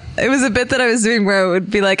it was a bit that I was doing where I would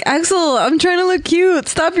be like, Axel, I'm trying to look cute.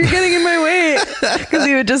 Stop, you're getting in my way. Because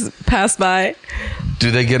he would just pass by. Do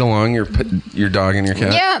they get along, your dog and your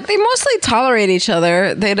cat? Yeah, they mostly tolerate each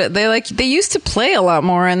other. They used to play a lot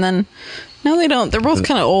more, and then now they don't. They're both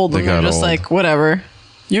kind of old, and they're just old. like, whatever.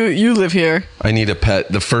 You live here. I need a pet.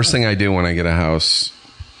 The first thing I do when I get a house,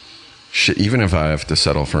 even if I have to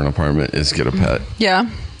settle for an apartment, is get a pet. Yeah,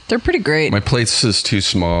 they're pretty great. My place is too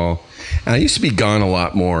small. And I used to be gone a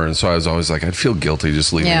lot more, and so I was always like, I'd feel guilty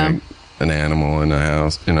just leaving an animal in a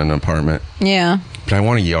house, in an apartment. Yeah. But I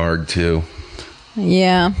want a yard, too.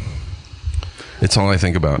 Yeah. It's all I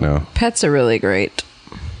think about now. Pets are really great.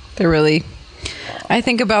 I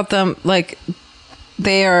think about them like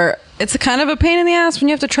it's a kind of a pain in the ass when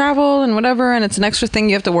you have to travel and whatever, and it's an extra thing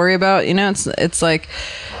you have to worry about. It's like,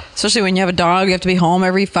 especially when you have a dog, you have to be home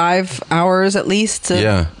every 5 hours at least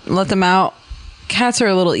to let them out. Cats are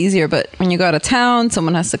a little easier, but when you go out of town,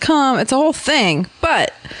 someone has to come. It's a whole thing.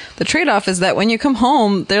 But the trade-off is that when you come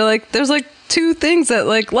home, there's like 2 things that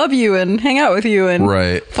like love you and hang out with you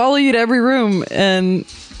and follow you to every room and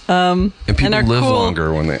people and live cool.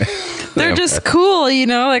 longer when they're just cool,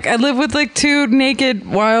 like I live with like 2 naked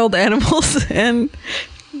wild animals and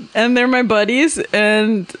they're my buddies,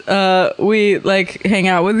 and we like hang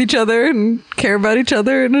out with each other and care about each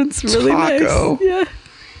other, and it's really Taco. nice. Yeah.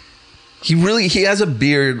 He has a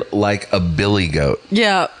beard like a billy goat.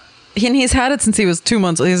 Yeah. And he's had it since he was 2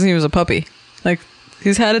 months. He was a puppy. Like,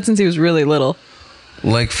 he's had it since he was really little.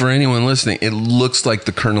 Like, for anyone listening, it looks like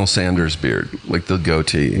the Colonel Sanders beard, like the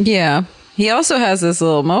goatee. Yeah. He also has this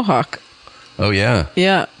little mohawk. Oh, yeah.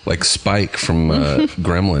 Yeah. Like Spike from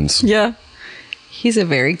Gremlins. Yeah. He's a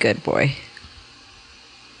very good boy.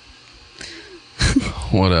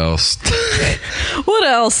 What else? What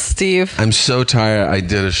else, Steve? I'm so tired. I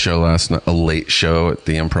did a show last night, a late show at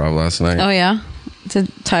the Improv last night. Oh, yeah? To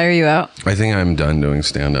tire you out? I think I'm done doing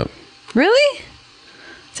stand-up. Really?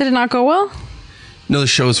 Did it not go well? No, the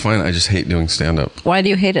show is fine. I just hate doing stand-up. Why do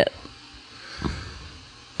you hate it?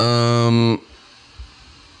 I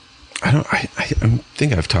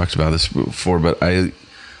think I've talked about this before, but I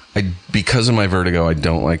because of my vertigo, I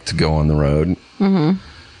don't like to go on the road. Mm-hmm.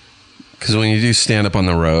 Because when you do stand-up on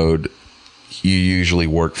the road, you usually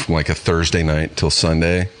work from like a Thursday night till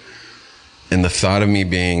Sunday. And the thought of me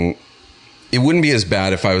being, it wouldn't be as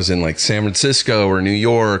bad if I was in like San Francisco or New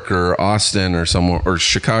York or Austin or somewhere, or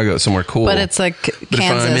Chicago, somewhere cool. But it's like but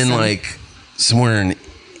Kansas. if I'm in like somewhere in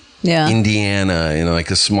Indiana in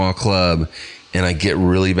like a small club and I get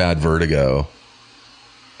really bad vertigo,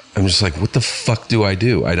 I'm just like, what the fuck do? I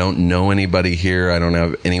don't know anybody here. I don't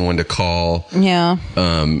have anyone to call. Yeah.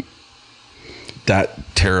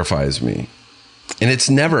 That terrifies me. And it's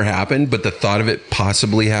never happened, but the thought of it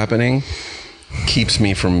possibly happening keeps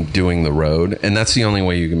me from doing the road. And that's the only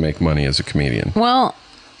way you can make money as a comedian. Well,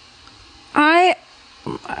 not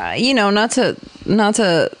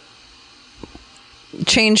to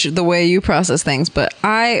change the way you process things, but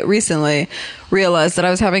I recently realized that I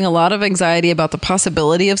was having a lot of anxiety about the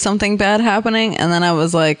possibility of something bad happening, and then I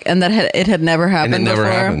was like, and that it had never happened and it never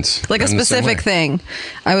before. Happens. Like a specific thing.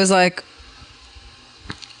 I was like,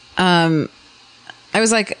 I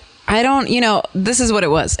don't, this is what it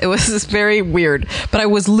was. It was this very weird, but I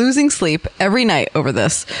was losing sleep every night over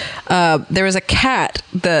this. There was a cat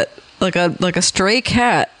that, like a stray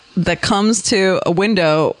cat that comes to a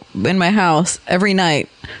window in my house every night,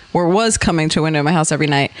 or was coming to a window in my house every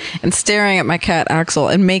night and staring at my cat Axel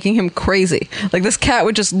and making him crazy. Like this cat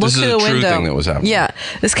would just look through the window. This is a true thing that was happening. Yeah,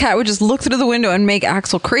 this cat would just look through the window and make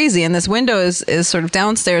Axel crazy. And this window is sort of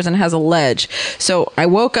downstairs and has a ledge. So I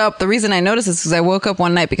woke up. The reason I noticed this is I woke up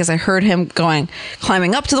one night because I heard him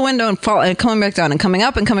climbing up to the window and coming back down and coming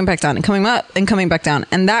up and coming back down and coming up and coming back down.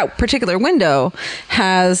 And that particular window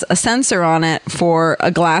has a sensor on it for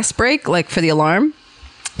a glass break, like for the alarm.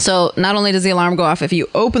 So not only does the alarm go off if you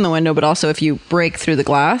open the window, but also if you break through the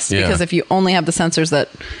glass. Yeah. Because if you only have the sensors that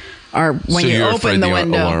are when you open the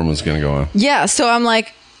window, the alarm was going to go off. Yeah. So I was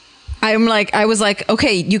like,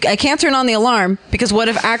 okay, I can't turn on the alarm because what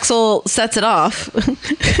if Axel sets it off?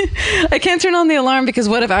 I can't turn on the alarm because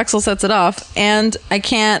what if Axel sets it off? And I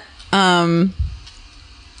can't. And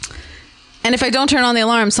if I don't turn on the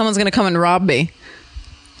alarm, someone's going to come and rob me.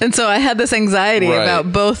 And so I had this anxiety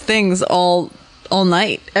about both things all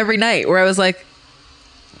night, every night, where I was like,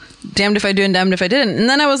 damned if I do and damned if I didn't. And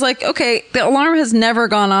then I was like, okay, the alarm has never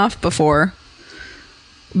gone off before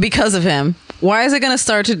because of him. Why is it going to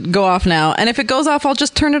start to go off now? And if it goes off, I'll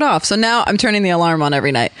just turn it off. So now I'm turning the alarm on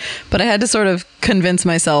every night. But I had to sort of convince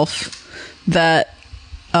myself that,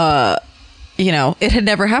 it had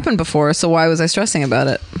never happened before. So why was I stressing about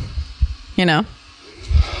it? I'm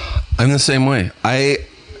the same way.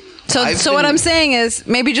 So what I'm saying is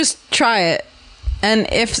maybe just try it. And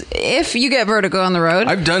if you get vertigo on the road,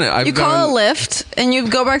 I've done it. You call a Lyft and you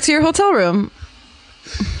go back to your hotel room.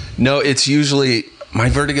 No, it's usually, my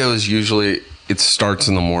vertigo is usually, it starts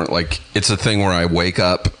in the morning. Like it's a thing where I wake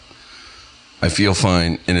up, I feel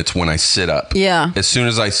fine, and it's when I sit up. Yeah. As soon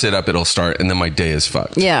as I sit up, it'll start, and then my day is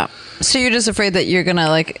fucked. Yeah. So you're just afraid that you're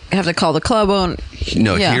gonna have to call the club on.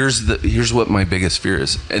 No, yeah. Here's what my biggest fear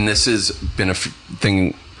is, and this has been a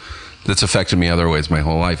thing that's affected me other ways my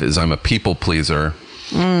whole life, is I'm a people pleaser.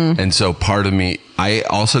 And so part of me, I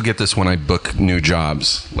also get this when I book new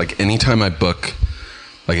jobs. Like anytime I book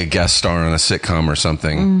like a guest star on a sitcom or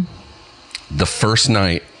something, the first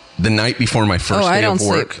night, the night before my first day of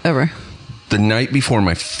work, sleep ever. The night before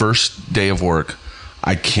my first day of work,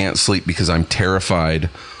 I can't sleep because I'm terrified.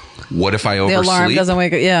 What if I oversleep? The alarm doesn't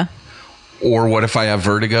wake up, yeah. Or what if I have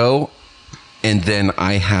vertigo and then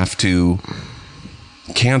I have to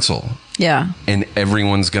cancel? Yeah. And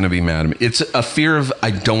everyone's going to be mad at me. It's a fear of,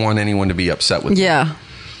 I don't want anyone to be upset with me. Yeah.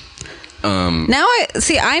 Now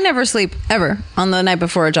I never sleep ever on the night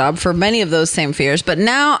before a job for many of those same fears. But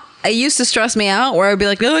now it used to stress me out where I'd be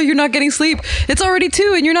like, oh, you're not getting sleep. It's already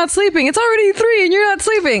 2 and you're not sleeping. It's already 3 and you're not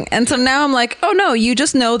sleeping. And so now I'm like, oh no, you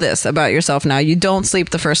just know this about yourself now. You don't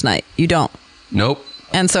sleep the first night. You don't. Nope.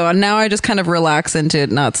 And so now I just kind of relax into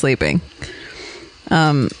not sleeping.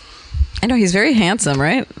 I know he's very handsome,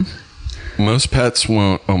 right? Most pets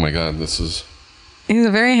won't. Oh my God, he's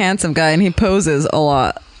a very handsome guy and he poses a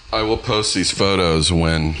lot. I will post these photos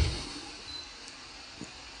when...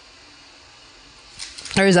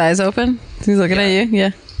 Are his eyes open? He's looking at you?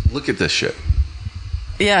 Yeah. Look at this shit.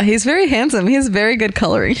 Yeah, he's very handsome. He has very good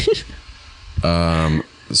coloring.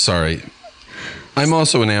 Sorry. I'm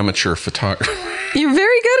also an amateur photographer. You're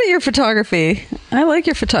very good at your photography. I like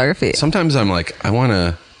your photography. Sometimes I'm like, I want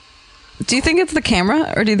to... Do you think it's the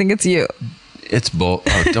camera or do you think it's you? It's both.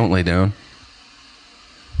 Oh, don't lay down.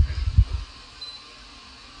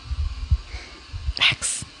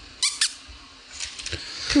 X.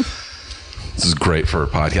 This is great for a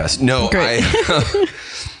podcast. No,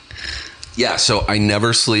 yeah, so I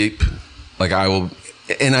never sleep. Like I will,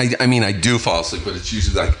 and I mean, I do fall asleep, but it's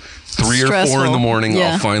usually like 3 or 4 in Stressful. the morning,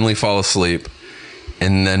 Yeah. I'll finally fall asleep,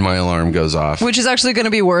 and then my alarm goes off. Which is actually going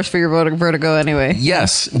to be worse for your vertigo anyway.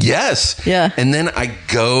 Yes. Yeah. And then I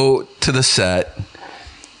go to the set,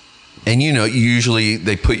 and usually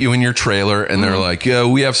they put you in your trailer, and they're like, "Yeah,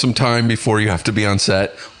 we have some time before you have to be on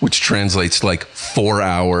set," which translates to like 4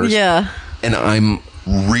 hours. Yeah. And I'm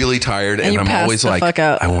really tired, and you I'm pass always the like, fuck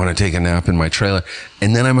out. I want to take a nap in my trailer,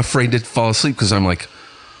 and then I'm afraid to fall asleep because I'm like,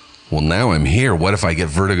 well, now I'm here. What if I get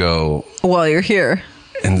vertigo? While you're here.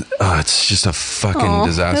 And it's just a fucking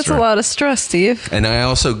disaster. That's a lot of stress, Steve. And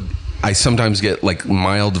I sometimes get like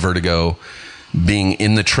mild vertigo being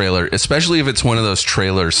in the trailer, especially if it's one of those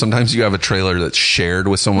trailers. Sometimes you have a trailer that's shared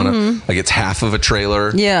with someone, like it's half of a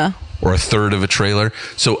trailer. Yeah. Or a third of a trailer.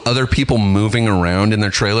 So other people moving around in their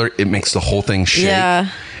trailer, it makes the whole thing shake. Yeah.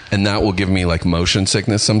 And that will give me like motion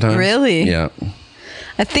sickness sometimes. Really? Yeah.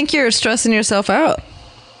 I think you're stressing yourself out.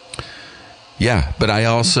 Yeah. But I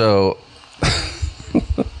also...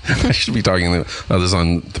 I should be talking about this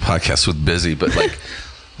on the podcast with Busy, but like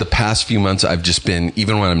the past few months, I've just been,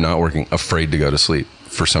 even when I'm not working, afraid to go to sleep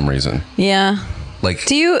for some reason. Yeah. Like,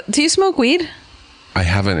 Do you smoke weed? I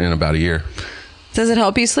haven't in about a year. Does it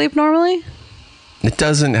help you sleep normally? It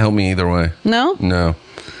doesn't help me either way. No? No.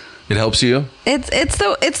 It helps you? It's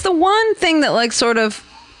the one thing that like sort of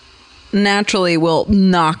naturally will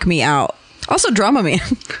knock me out. Also Dramamine.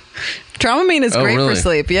 Dramamine is great really? for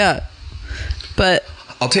sleep, yeah. But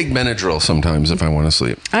I'll take Benadryl sometimes if I want to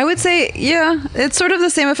sleep. I would say, yeah, it's sort of the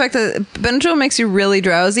same effect that Benadryl makes you really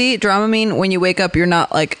drowsy. Dramamine, when you wake up, you're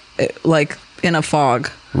not like in a fog.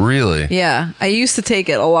 Really? Yeah, I used to take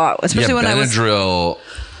it a lot, especially when I was. Benadryl,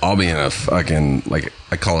 I'll be in a fucking, like,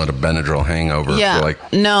 I call it a Benadryl hangover for like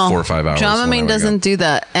 4 or 5 hours. Dramamine doesn't do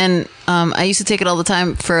that, and I used to take it all the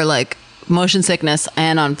time for like motion sickness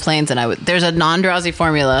and on planes, and there's a non-drowsy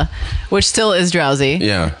formula which still is drowsy,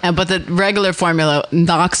 but the regular formula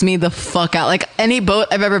knocks me the fuck out. Like any boat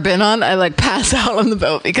I've ever been on, I like pass out on the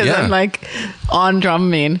boat because I'm like on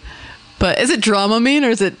Dramamine. But is it Dramamine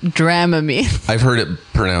or is it Dramamine? I've heard it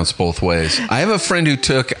pronounced both ways. I have a friend who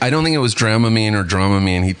took, I don't think it was Dramamine or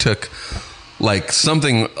Dramamine, he took like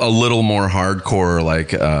something a little more hardcore,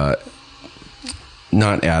 like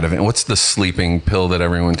not Ativan. What's the sleeping pill that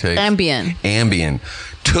everyone takes? Ambien.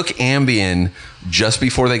 Took Ambien just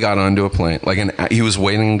before they got onto a plane. Like he was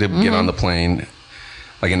waiting to get on the plane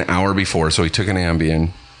like an hour before, so he took an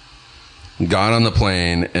Ambien, got on the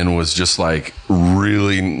plane, and was just like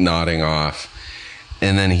really nodding off.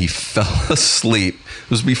 And then he fell asleep. It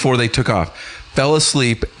was before they took off. Fell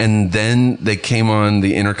asleep, and then they came on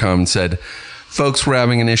the intercom and said, "Folks, we're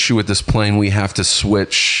having an issue with this plane. We have to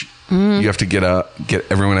switch. You have to get up.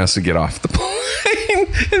 Everyone has to get off the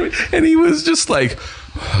plane." And he was just like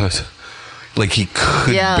he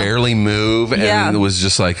could barely move, and it was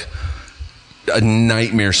just like a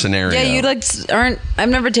nightmare scenario. Yeah, you like aren't. I've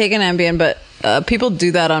never taken Ambien, but people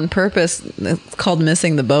do that on purpose. It's called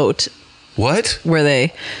missing the boat. What? Where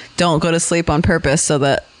they don't go to sleep on purpose so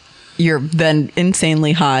that you're then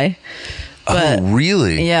insanely high. But, oh,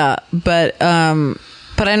 really? Yeah, but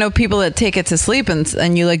I know people that take it to sleep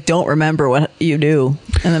and you like don't remember what you do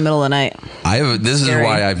in the middle of the night. This is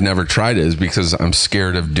why I've never tried it, is because I'm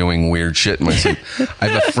scared of doing weird shit in my sleep. I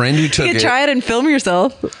have a friend who took it. You try it and film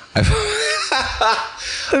yourself. I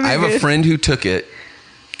have a friend who took it,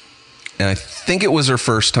 and I think it was her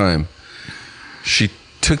first time. She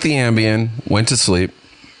took the Ambien, went to sleep.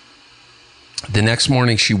 The next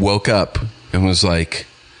morning she woke up and was like,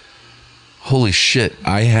 holy shit,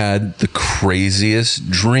 I had the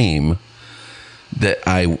craziest dream that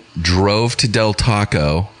I drove to Del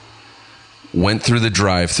Taco, went through the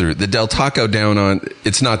drive-thru. The Del Taco down on,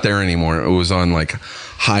 it's not there anymore. It was on like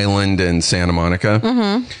Highland and Santa Monica.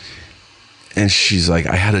 Mm-hmm. And she's like,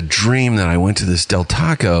 I had a dream that I went to this Del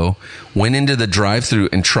Taco, went into the drive-thru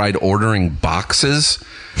and tried ordering boxes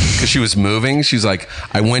because she was moving. She's like,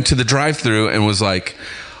 I went to the drive-thru and was like,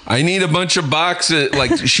 I need a bunch of boxes.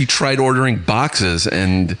 Like she tried ordering boxes,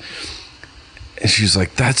 and she's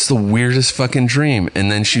like, that's the weirdest fucking dream.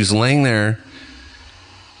 And then she was laying there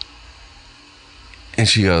and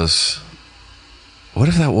she goes, what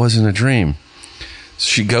if that wasn't a dream? So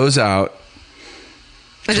she goes out.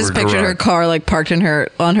 I just pictured her car like parked on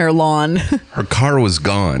her lawn. Her car was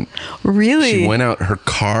gone. Really? She went out. Her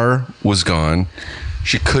car was gone.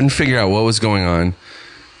 She couldn't figure out what was going on.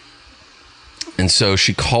 And so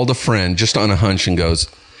she called a friend just on a hunch and goes,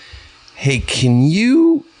 hey, can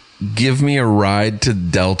you give me a ride to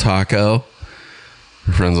Del Taco?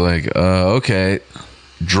 Her friend's like, okay.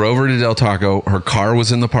 Drove her to Del Taco. Her car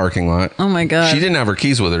was in the parking lot. Oh my God. She didn't have her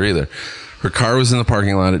keys with her either. Her car was in the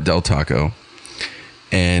parking lot at Del Taco.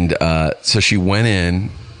 And so she went in,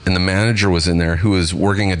 and the manager was in there who was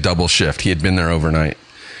working a double shift. He had been there overnight.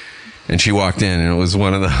 And she walked in, and it was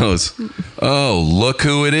one of those, oh, look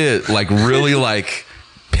who it is. Like, really, like,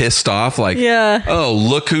 pissed off. Like, Yeah. oh,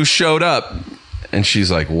 look who showed up. And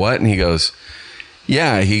she's like, what? And he goes,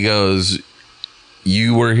 yeah. He goes,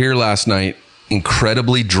 you were here last night,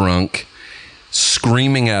 incredibly drunk,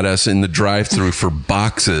 screaming at us in the drive-thru for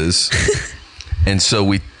boxes. And so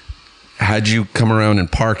we had you come around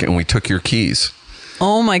and park, and we took your keys.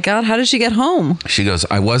 Oh my God. How did she get home? She goes,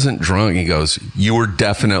 I wasn't drunk. He goes, you were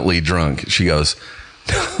definitely drunk. She goes,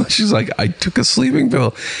 she's like, I took a sleeping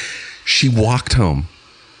pill. She walked home.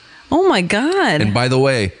 Oh my God. And by the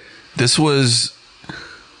way, this was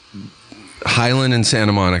Highland and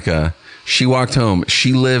Santa Monica. She walked home.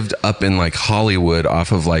 She lived up in like Hollywood,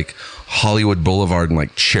 off of like Hollywood Boulevard and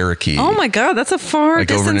like Cherokee. Oh my God. That's a far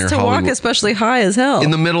Like over near distance to walk, Hollywood. especially high as hell.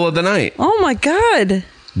 In the middle of the night. Oh my God.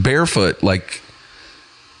 Barefoot, like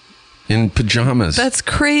in pajamas. That's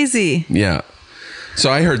crazy. Yeah. So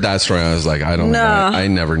I heard that story. I was like, I don't know. I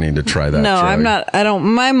never need to try that. No, drug. I'm not. I don't.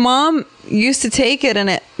 My mom used to take it, and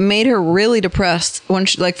it made her really depressed when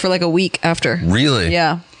she, like, for like a week after. Really?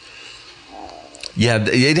 Yeah. Yeah.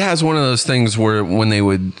 It has one of those things where when they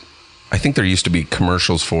would, I think there used to be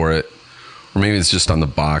commercials for it, or maybe it's just on the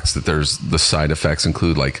box that there's the side effects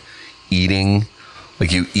include like eating,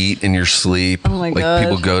 like you eat in your sleep. Oh my like God.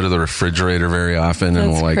 people go to the refrigerator very often and That's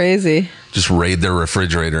will like crazy. just raid their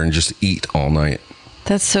refrigerator and just eat all night.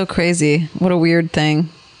 That's so crazy. What a weird thing.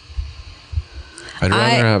 I'd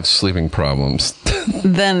rather have sleeping problems.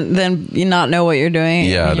 Than you not know what you're doing.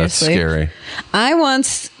 Yeah, in your that's sleep. scary.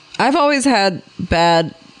 I've always had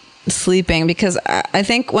bad sleeping because I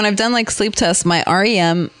think when I've done like sleep tests, my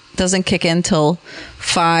REM doesn't kick in till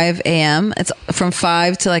 5 a.m. It's from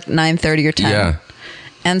 5 to like 9:30 or 10. Yeah.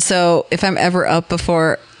 And so if I'm ever up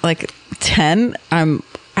before like 10, I'm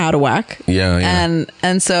out of whack. Yeah, yeah.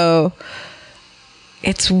 And so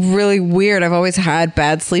it's really weird. I've always had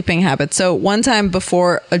bad sleeping habits. So one time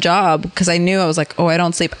before a job, because I knew I was like, oh, I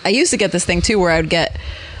don't sleep. I used to get this thing too where I'd get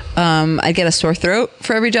a sore throat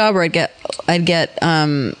for every job, or I'd get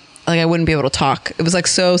like I wouldn't be able to talk. It was like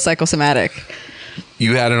so psychosomatic.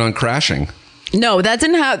 You had it on Crashing. No, that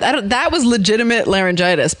didn't have. That was legitimate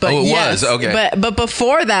laryngitis. But Oh, it yes, was? Okay. But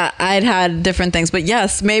before that, I'd had different things. But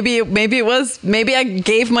yes, maybe I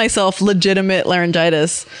gave myself legitimate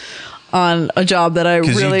laryngitis on a job that I really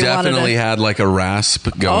wanted. Because you definitely had like a rasp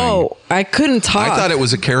going. Oh, I couldn't talk. I thought it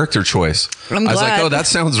was a character choice. I'm I was like, glad. oh, that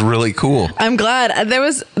sounds really cool. I'm glad.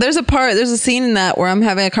 There's a scene in that where I'm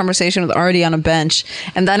having a conversation with Artie on a bench,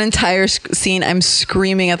 and that entire scene I'm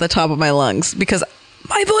screaming at the top of my lungs because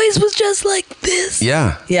my voice was just like this.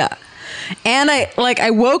 Yeah. Yeah. And I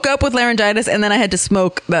woke up with laryngitis, and then I had to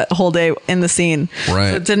smoke that whole day in the scene. Right.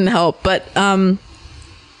 So it didn't help. But what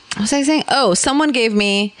was I saying? Oh, someone gave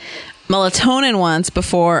me melatonin once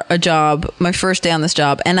before a job, my first day on this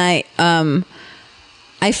job, and I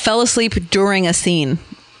fell asleep during a scene.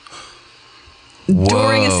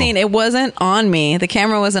 During a scene, it wasn't on me. The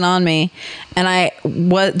camera wasn't on me, and I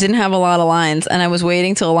didn't have a lot of lines, and I was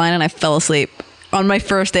waiting till a line, and I fell asleep on my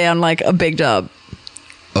first day on like a big job.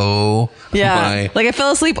 Oh, Yeah, my. like I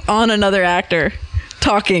fell asleep on another actor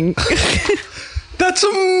talking. That's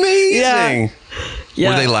amazing. Yeah.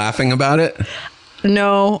 Were they laughing about it?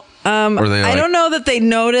 No. Or they I don't know that they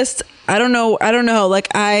noticed. I don't know.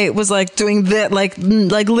 Like I was like doing that, like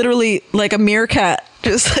literally like a meerkat,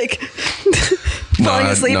 just like falling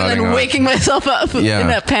asleep and nodding then off. waking myself up Yeah. in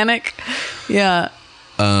that panic. Yeah.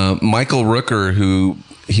 Michael Rooker, who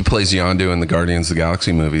he plays Yondu in the Guardians of the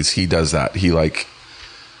Galaxy movies, he does that. He like,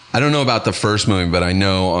 I don't know about the first movie, but I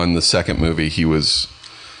know on the second movie he was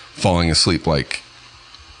falling asleep like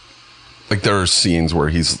there are scenes where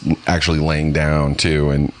he's actually laying down too,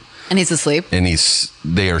 and he's asleep. and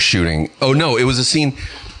they are shooting. Oh no, it was a scene.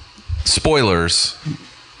 Spoilers.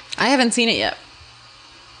 I haven't seen it yet.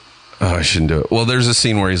 Oh, I shouldn't do it. Well, there's a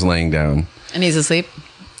scene where he's laying down And he's asleep.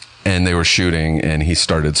 and they were shooting and he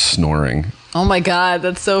started snoring. Oh my God,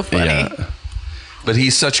 that's so funny. Yeah. But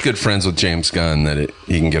he's such good friends with James Gunn that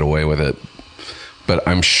he can get away with it. But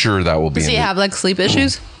I'm sure that will be. Does he have like sleep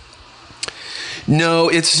issues? No,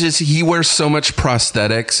 it's just he wears so much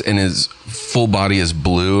prosthetics and his full body is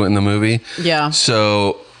blue in the movie. Yeah.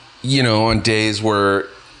 So, on days where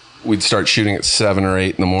we'd start shooting at 7 or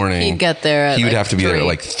 8 in the morning, He'd get there at he would like have to be there at 3.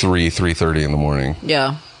 like 3:30 in the morning.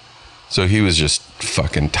 Yeah. So he was just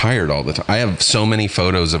fucking tired all the time. I have so many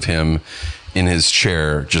photos of him in his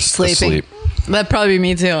chair just Sleeping. asleep. That'd probably be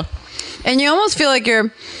me too. And you almost feel like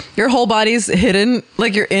your whole body's hidden,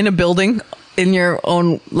 like you're in a building in your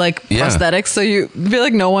own like prosthetics, so you feel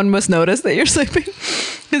like no one must notice that you're sleeping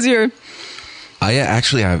because I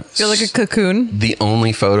actually you're like a cocoon. The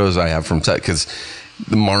only photos I have from set, because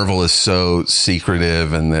the Marvel is so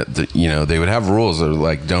secretive, and that they would have rules that are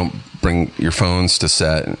like, don't bring your phones to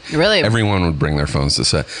set. Really? Everyone would bring their phones to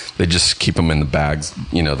set. They just keep them in the bags,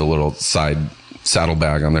 the little side saddle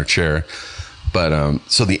bag on their chair. But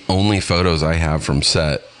so the only photos I have from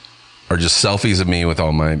set are just selfies of me with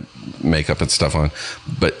all my makeup and stuff on,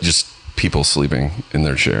 but just people sleeping in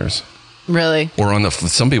their chairs. Really? Or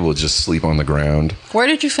some people would just sleep on the ground. Where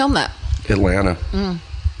did you film that? Atlanta.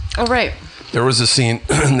 Oh, right. There was a scene.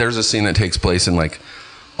 There's a scene that takes place in like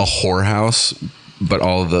a whorehouse, but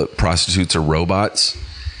all of the prostitutes are robots,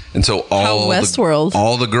 and so all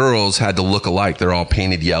the girls had to look alike. They're all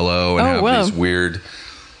painted yellow and have these weird,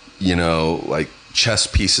 like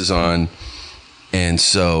chest pieces on, and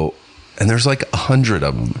there's like 100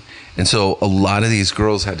 of them, and so a lot of these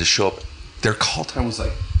girls had to show up. Their call time was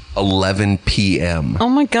like 11 p.m. Oh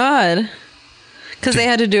my God. Because they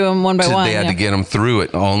had to do them one by one. They had to get them through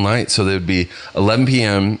it all night. So they would be 11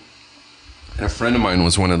 p.m. And a friend of mine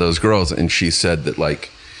was one of those girls. And she said that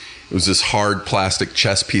like, it was this hard plastic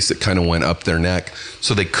chest piece that kind of went up their neck.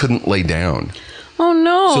 So they couldn't lay down. Oh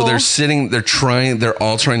no. So they're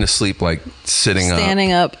all trying to sleep like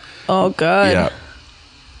standing up. Oh God.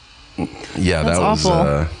 Yeah. Yeah. That's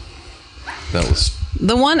awful. That was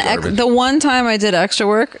the one time I did extra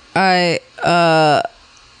work. They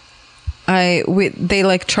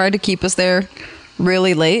like tried to keep us there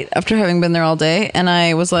really late after having been there all day, and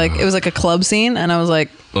I was like, it was like a club scene, and I was like,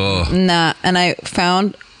 nah. And I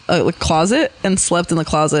found a closet and slept in the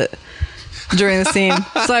closet during the scene,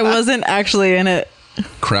 so I wasn't actually in it.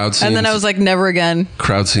 Crowd scenes, and then I was like, never again.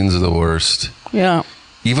 Crowd scenes are the worst. Yeah.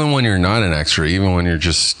 Even when you're not an extra, even when you're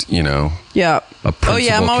just, yeah. a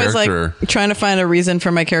principal I'm always character. like trying to find a reason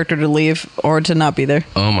for my character to leave or to not be there.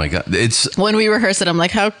 Oh my God. When we rehearse it, I'm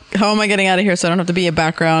like, how am I getting out of here so I don't have to be a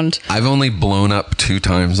background? I've only blown up 2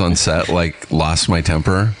 times on set, like lost my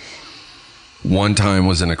temper. One time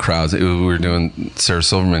was in a crowd. We were doing Sarah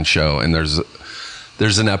Silverman's show, and there's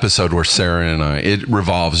an episode where Sarah and I, it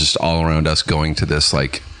revolves just all around us going to this,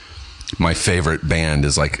 like, my favorite band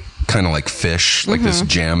is like kind of like Fish, like this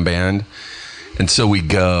jam band. And so we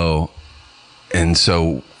go, and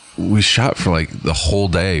so we shot for like the whole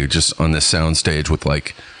day just on this soundstage with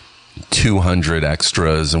like 200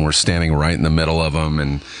 extras, and we're standing right in the middle of them.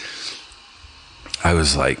 And I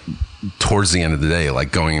was like, towards the end of the day,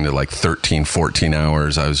 like going into like 13, 14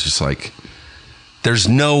 hours, I was just like, there's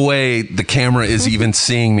no way the camera is even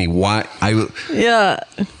seeing me. Why? Yeah.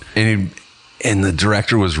 And the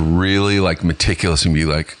director was really like meticulous and be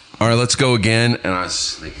like, all right, let's go again. And I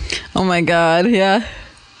was like, oh my God. Yeah.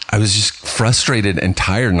 I was just frustrated and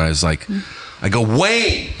tired. And I was like, I go,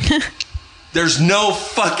 Wayne, there's no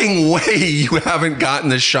fucking way you haven't gotten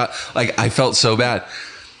this shot. Like, I felt so bad.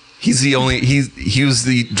 He was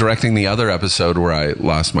directing the other episode where I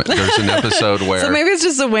lost there's an episode where. So maybe it's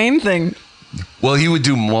just a Wayne thing. Well, he would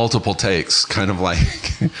do multiple takes, kind of like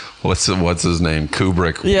what's his name?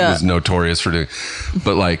 Kubrick was notorious for doing.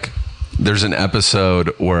 But like, there's an episode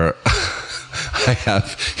where I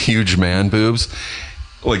have huge man boobs.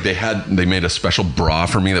 Like they made a special bra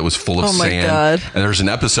for me that was full of sand. God. And there's an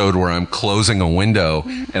episode where I'm closing a window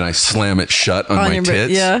and I slam it shut on my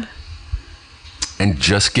tits. Yeah. And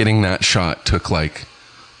just getting that shot took like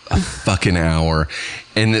a fucking hour.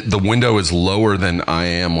 And the window is lower than I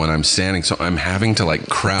am when I'm standing, so I'm having to like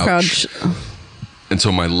crouch. And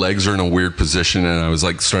so my legs are in a weird position, and I was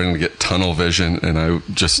like starting to get tunnel vision, and I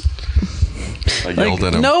yelled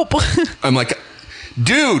at him. Nope. I'm like,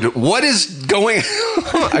 dude, what is going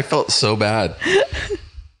on? I felt so bad.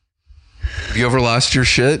 Have you ever lost your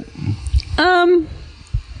shit?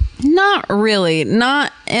 Not really.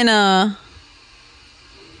 Not in a...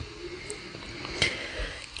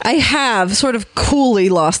 I have sort of coolly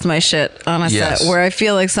lost my shit on a set where I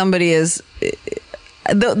feel like somebody is...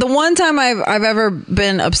 The one time I've ever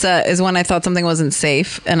been upset is when I thought something wasn't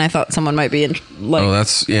safe, and I thought someone might be in, like... Oh,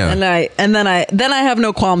 that's... Yeah. And then I have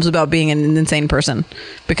no qualms about being an insane person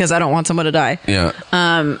because I don't want someone to die. Yeah.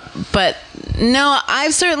 But no,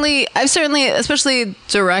 I've certainly, especially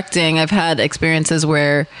directing, I've had experiences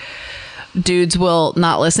where dudes will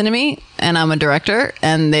not listen to me, and I'm a director,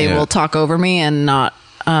 and they will talk over me and not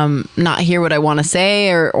hear what I want to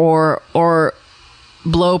say or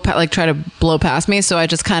try to blow past me. So I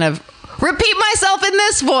just kind of repeat myself in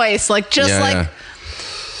this voice,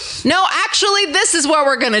 no, actually, this is what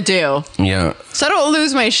we're going to do. Yeah. So I don't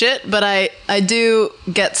lose my shit, but I do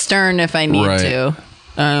get stern if I need to.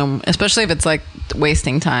 Especially if it's like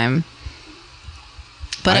wasting time.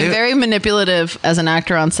 But I'm very manipulative as an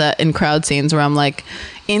actor on set in crowd scenes where I'm like,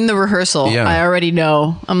 in the rehearsal, I already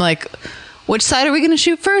know. I'm like, which side are we going to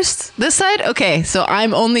shoot first? This side? Okay, so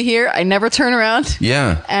I'm only here. I never turn around.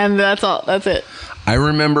 Yeah. And that's all. That's it. I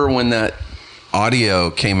remember when that audio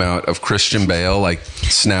came out of Christian Bale, like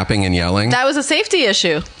snapping and yelling. That was a safety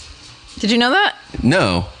issue. Did you know that?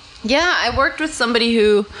 No. Yeah, I worked with somebody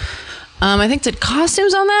who I think did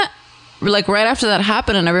costumes on that. Like right after that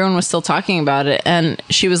happened and everyone was still talking about it, and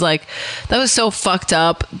she was like, that was so fucked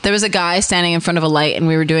up. There was a guy standing in front of a light and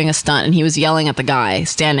we were doing a stunt and he was yelling at the guy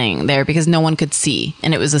standing there because no one could see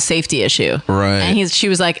and it was a safety issue. Right. And she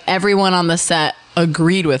was like, everyone on the set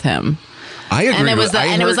agreed with him. I agree. And it was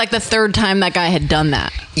it was like the third time that guy had done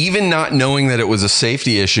that. Even not knowing that it was a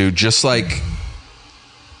safety issue, just like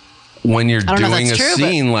when you're doing a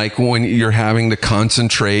scene, like when you're having to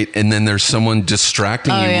concentrate and then there's someone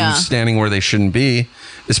distracting you who's standing where they shouldn't be,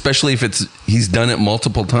 especially if he's done it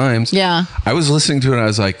multiple times. Yeah. I was listening to it and I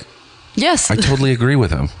was like, yes, I totally agree with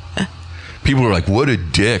him. People were like, what a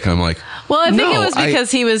dick. I'm like, well, I think it was because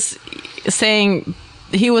he was saying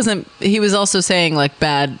he was also saying like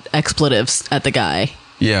bad expletives at the guy.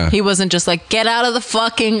 Yeah. He wasn't just like, get out of the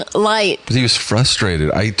fucking light. But he was frustrated.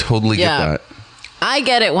 I totally get that. I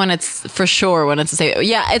get it when it's for sure when it's a safe.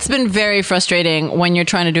 Yeah, it's been very frustrating when you're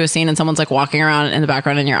trying to do a scene and someone's like walking around in the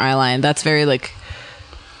background in your eye line. That's very like.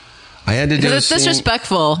 I had to do. It's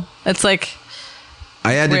disrespectful. It's like.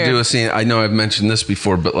 I had to do a scene. I know I've mentioned this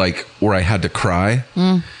before, but like where I had to cry,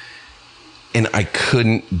 and I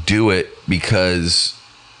couldn't do it because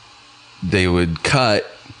they would cut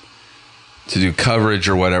to do coverage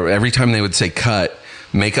or whatever. Every time they would say cut,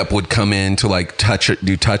 makeup would come in to like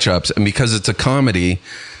do touch-ups, and because it's a comedy,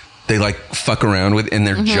 they like fuck around with and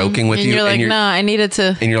they're joking with you. You're like, no, I needed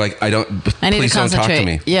to. And you're like, please don't talk to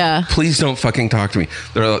me. Yeah, please don't fucking talk to me.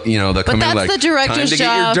 They're they'll come in like, the director's time to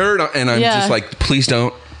job. get your dirt, and I'm just like, please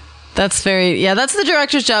don't. That's that's the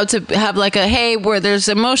director's job to have like a, hey, where there's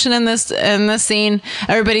emotion in this scene,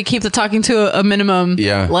 everybody keep the talking to a minimum.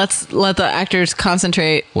 Yeah. Let's let the actors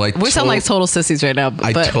concentrate. Well, we sound like total sissies right now.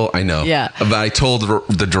 I know. Yeah. But I told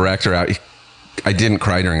the director I didn't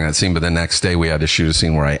cry during that scene, but the next day we had to shoot a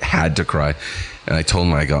scene where I had to cry. And I told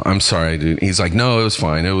him, I go, I'm sorry, dude. He's like, no, it was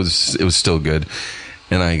fine. It was still good.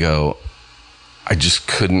 And I go, I just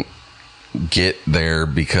couldn't get there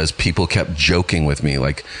because people kept joking with me.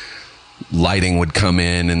 Like, lighting would come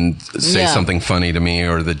in and say something funny to me,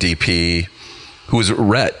 or the DP, who was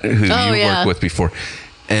Rhett, who you worked with before.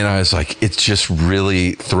 And I was like, it just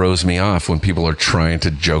really throws me off when people are trying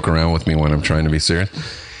to joke around with me when I'm trying to be serious.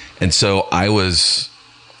 And so I was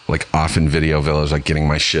like off in Video Village, like getting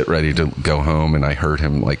my shit ready to go home. And I heard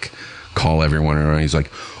him like call everyone around. He's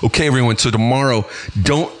like, okay, everyone. So tomorrow,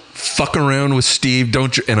 don't fuck around with Steve,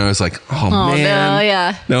 don't you? And I was like, oh man, no,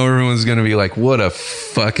 yeah. Now everyone's gonna be like, what a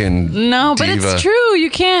fucking but diva. It's true.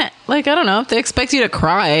 You can't, like, I don't know, if they expect you to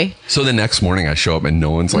cry. So the next morning I show up and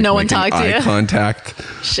no one's like making eye contact.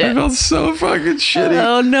 Shit. I felt so fucking shitty.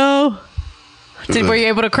 Oh no. Were you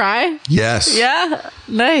able to cry? Yes. Yeah.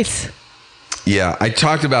 Nice. Yeah, I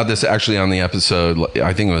talked about this actually on the episode.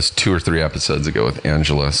 I think it was 2 or 3 episodes ago with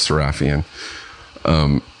Angela Serafian.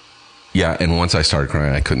 Yeah, and once I started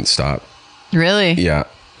crying, I couldn't stop. Really? Yeah.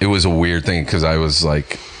 It was a weird thing because I was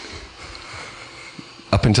like,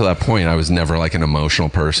 up until that point, I was never like an emotional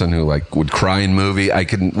person who like would cry in movie.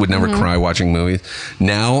 Would never cry watching movies.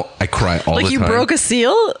 Now I cry all the time. Like you broke a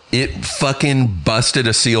seal? It fucking busted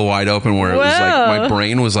a seal wide open where it was like, my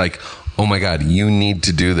brain was like, oh my God, you need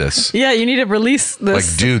to do this. Yeah, you need to release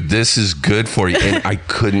this. Like, dude, this is good for you. And I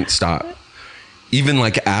couldn't stop. Even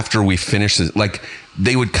like after we finished it, like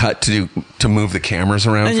they would cut to move the cameras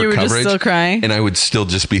around and for coverage. Just still crying? And I would still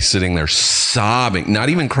just be sitting there sobbing, not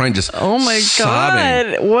even crying, just oh my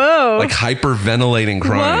sobbing. God. Whoa. Like hyperventilating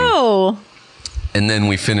crying. Whoa. And then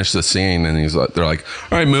we finished the scene and they're like,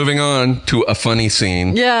 all right, moving on to a funny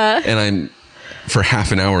scene. Yeah. And I'm for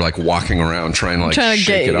half an hour like walking around trying to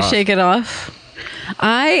shake it off.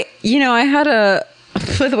 I had a,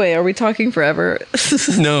 by the way, are we talking forever?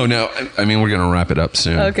 No. I mean, we're going to wrap it up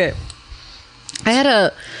soon. Okay. I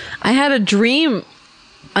had a dream,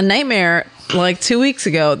 a nightmare like 2 weeks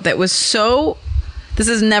ago that was this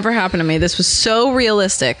has never happened to me. This was so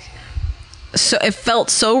realistic. So it felt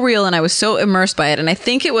so real and I was so immersed by it. And I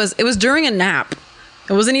think it was during a nap.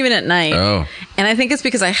 It wasn't even at night. Oh. And I think it's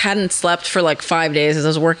because I hadn't slept for like 5 days as I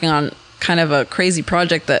was working on kind of a crazy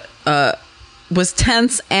project that, was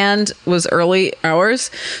tense and was early hours,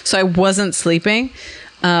 so I wasn't sleeping,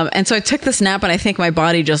 and so I took this nap, and I think my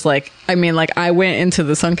body just I went into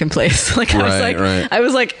the sunken place. I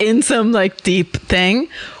was like in some like deep thing,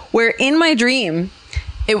 where in my dream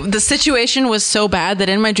the situation was so bad that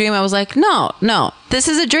in my dream I was like, no, this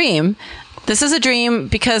is a dream. This is a dream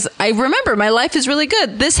because I remember my life is really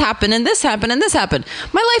good. This happened and this happened and this happened.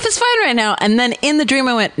 My life is fine right now. And then in the dream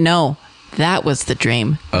I went, no, that was the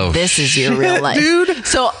dream. Oh, this is your real life. Dude.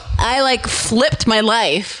 So I like flipped my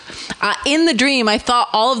life. In the dream, I thought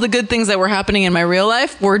all of the good things that were happening in my real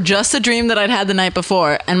life were just a dream that I'd had the night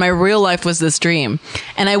before. And my real life was this dream.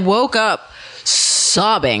 And I woke up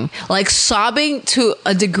sobbing to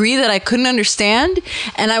a degree that I couldn't understand.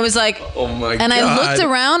 And I was like, oh my God. And I looked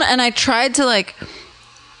around and I tried to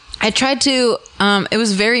it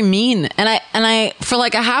was very mean. And I for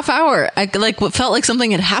like a half hour, I like felt like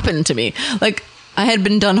something had happened to me. Like I had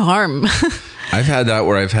been done harm. I've had that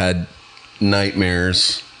where I've had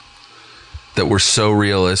nightmares that were so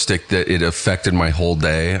realistic that it affected my whole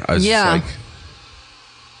day. I was just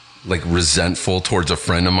like resentful towards a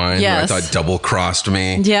friend of mine who I thought double crossed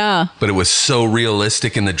me. Yeah. But it was so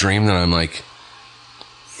realistic in the dream that I'm like,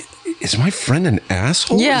 is my friend an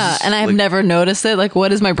asshole? Yeah. And I've never noticed it. Like,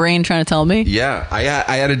 what is my brain trying to tell me? Yeah. I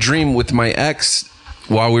had a dream with my ex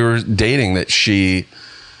while we were dating that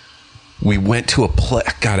we went to a play.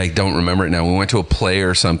 God, I don't remember it now. We went to a play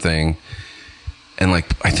or something. And like,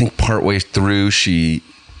 I think partway through, she's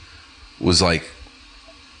like,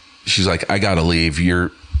 I gotta leave.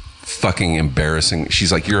 You're fucking embarrassing.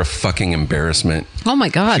 She's like, you're a fucking embarrassment. Oh my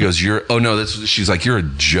God. She goes, she's like, you're a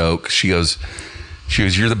joke. She goes,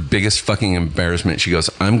 you're the biggest fucking embarrassment. She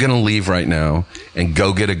goes, I'm gonna leave right now and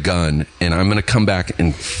go get a gun and I'm gonna come back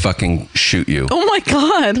and fucking shoot you. Oh my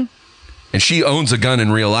God. And she owns a gun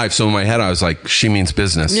in real life. So in my head, I was like, she means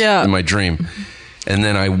business. Yeah. In my dream. And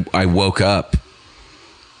then I woke up.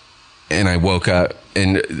 And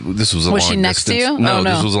this was a long distance. Was she next to you? No,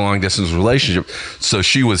 this was a long distance relationship. So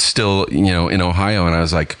she was still, in Ohio. And I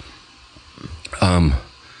was like,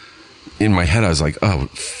 in my head, I was like, oh,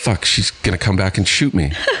 fuck, she's going to come back and shoot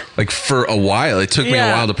me. Like for a while. It took me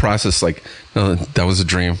a while to process, like, no, that was a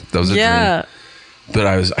dream. That was a dream.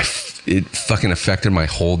 But it fucking affected my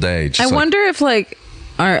whole day. I wonder if like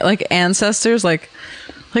our like ancestors, like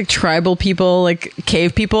tribal people, like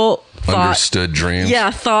cave people, understood dreams. Yeah,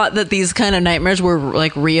 thought that these kind of nightmares were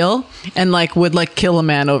like real and like would like kill a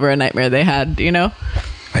man over a nightmare they had,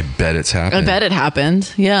 I bet it's happened. I bet it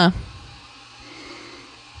happened. Yeah.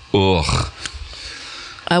 Ugh.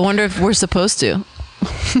 I wonder if we're supposed to.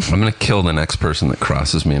 I'm going to kill the next person that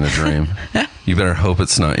crosses me in a dream. You better hope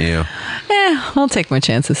it's not you. Yeah, I'll take my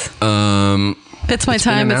chances. It's my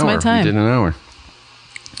time. It's my time. We did an hour.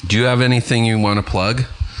 Do you have anything you want to plug?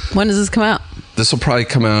 When does this come out? This will probably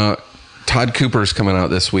come out. Todd Cooper's coming out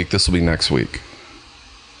this week. This will be next week.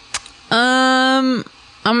 I'm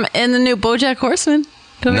in the new BoJack Horseman.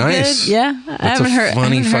 Nice. Good. Yeah, I haven't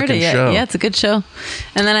heard it yet. Show. Yeah, it's a good show.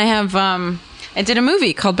 And then I have I did a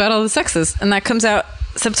movie called Battle of the Sexes, and that comes out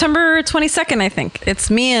September 22nd, I think. It's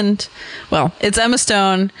me and, it's Emma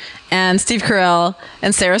Stone and Steve Carell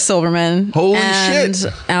and Sarah Silverman. Holy and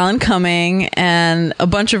shit. Alan Cumming and a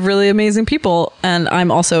bunch of really amazing people. And I'm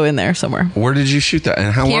also in there somewhere. Where did you shoot that?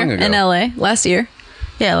 And how long ago? In LA, last year.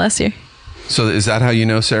 Yeah, last year. So is that how you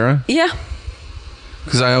know Sarah? Yeah.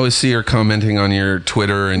 Because I always see her commenting on your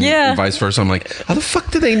Twitter and vice versa. I'm like, how the fuck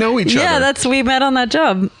do they know each other? Yeah, we met on that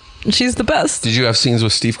job. She's the best. Did you have scenes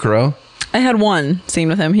with Steve Carell? I had one scene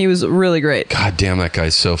with him. He was really great. God damn, that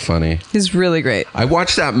guy's so funny. He's really great. I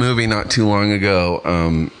watched that movie not too long ago.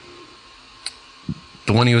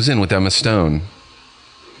 The one he was in with Emma Stone.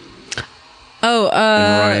 Oh,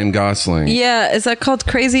 and Ryan Gosling. Yeah, is that called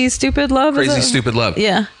Crazy Stupid Love? Crazy Stupid Love.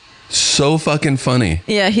 Yeah. So fucking funny.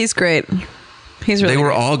 Yeah, he's great. He's really They were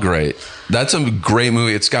great. all great. That's a great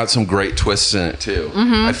movie. It's got some great twists in it too.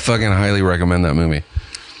 Mm-hmm. I fucking highly recommend that movie.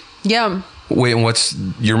 Yeah. Wait, and what's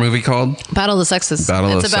your movie called? Battle of the Sexes.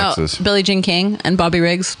 Battle of the Sexes. Sexes. It's about Billie Jean King and Bobby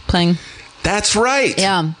Riggs playing. That's right.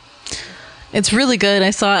 Yeah. It's really good. I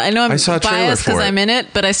saw I'm saw a trailer biased because for it. I'm in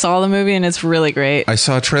it, but I saw the movie and it's really great. I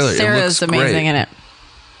saw a trailer. Sarah's it looks amazing great. in it.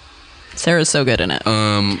 Sarah's so good in it.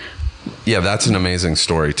 Yeah, that's an amazing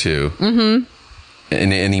story too. Mm-hmm.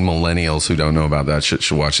 And any millennials who don't know about that should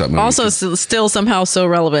watch that movie. Also, still somehow so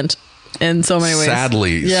relevant in so many ways.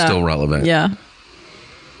 Sadly, still relevant. Yeah.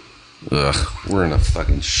 Ugh, we're in a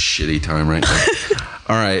fucking shitty time right now.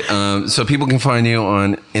 All right, so people can find you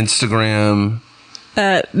on Instagram.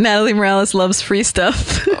 Natalie Morales loves free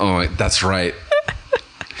stuff. Oh, that's right.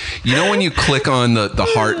 You know when you click on the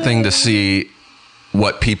heart thing to see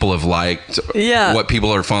what people have liked? Yeah. What people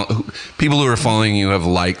who are following you have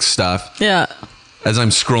liked stuff. Yeah. As I'm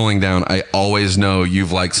scrolling down, I always know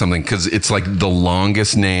you've liked something because it's like the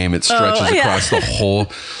longest name. It stretches across the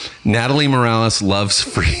whole. Natalie Morales loves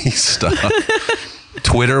free stuff.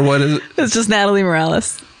 Twitter, what is it? It's just Natalie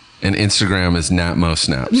Morales. And Instagram is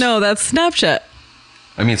NatMoSnaps. No, that's Snapchat.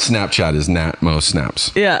 I mean, Snapchat is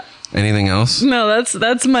NatMoSnaps. Yeah. Anything else? No,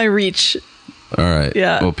 that's my reach. All right.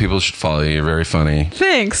 Yeah. Well, people should follow you. You're very funny.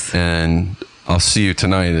 Thanks. And I'll see you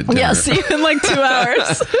tonight at dinner. Yeah, see you in like 2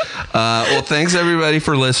 hours. Well, thanks everybody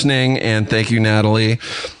for listening, and thank you, Natalie.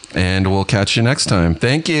 And we'll catch you next time.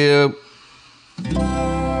 Thank you. Feral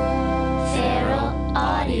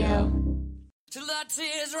Audio. Till the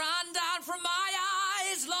tears run down from my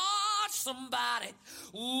eyes, Lord, somebody,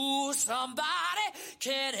 ooh, somebody,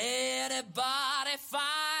 can anybody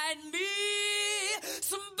find me?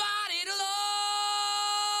 Somebody to love.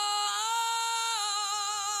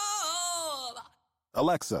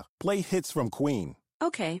 Alexa, play hits from Queen.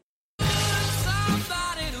 Okay.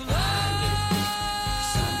 Somebody to love.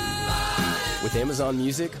 Somebody. With Amazon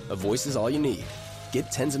Music, a voice is all you need. Get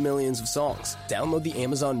tens of millions of songs. Download the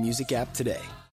Amazon Music app today.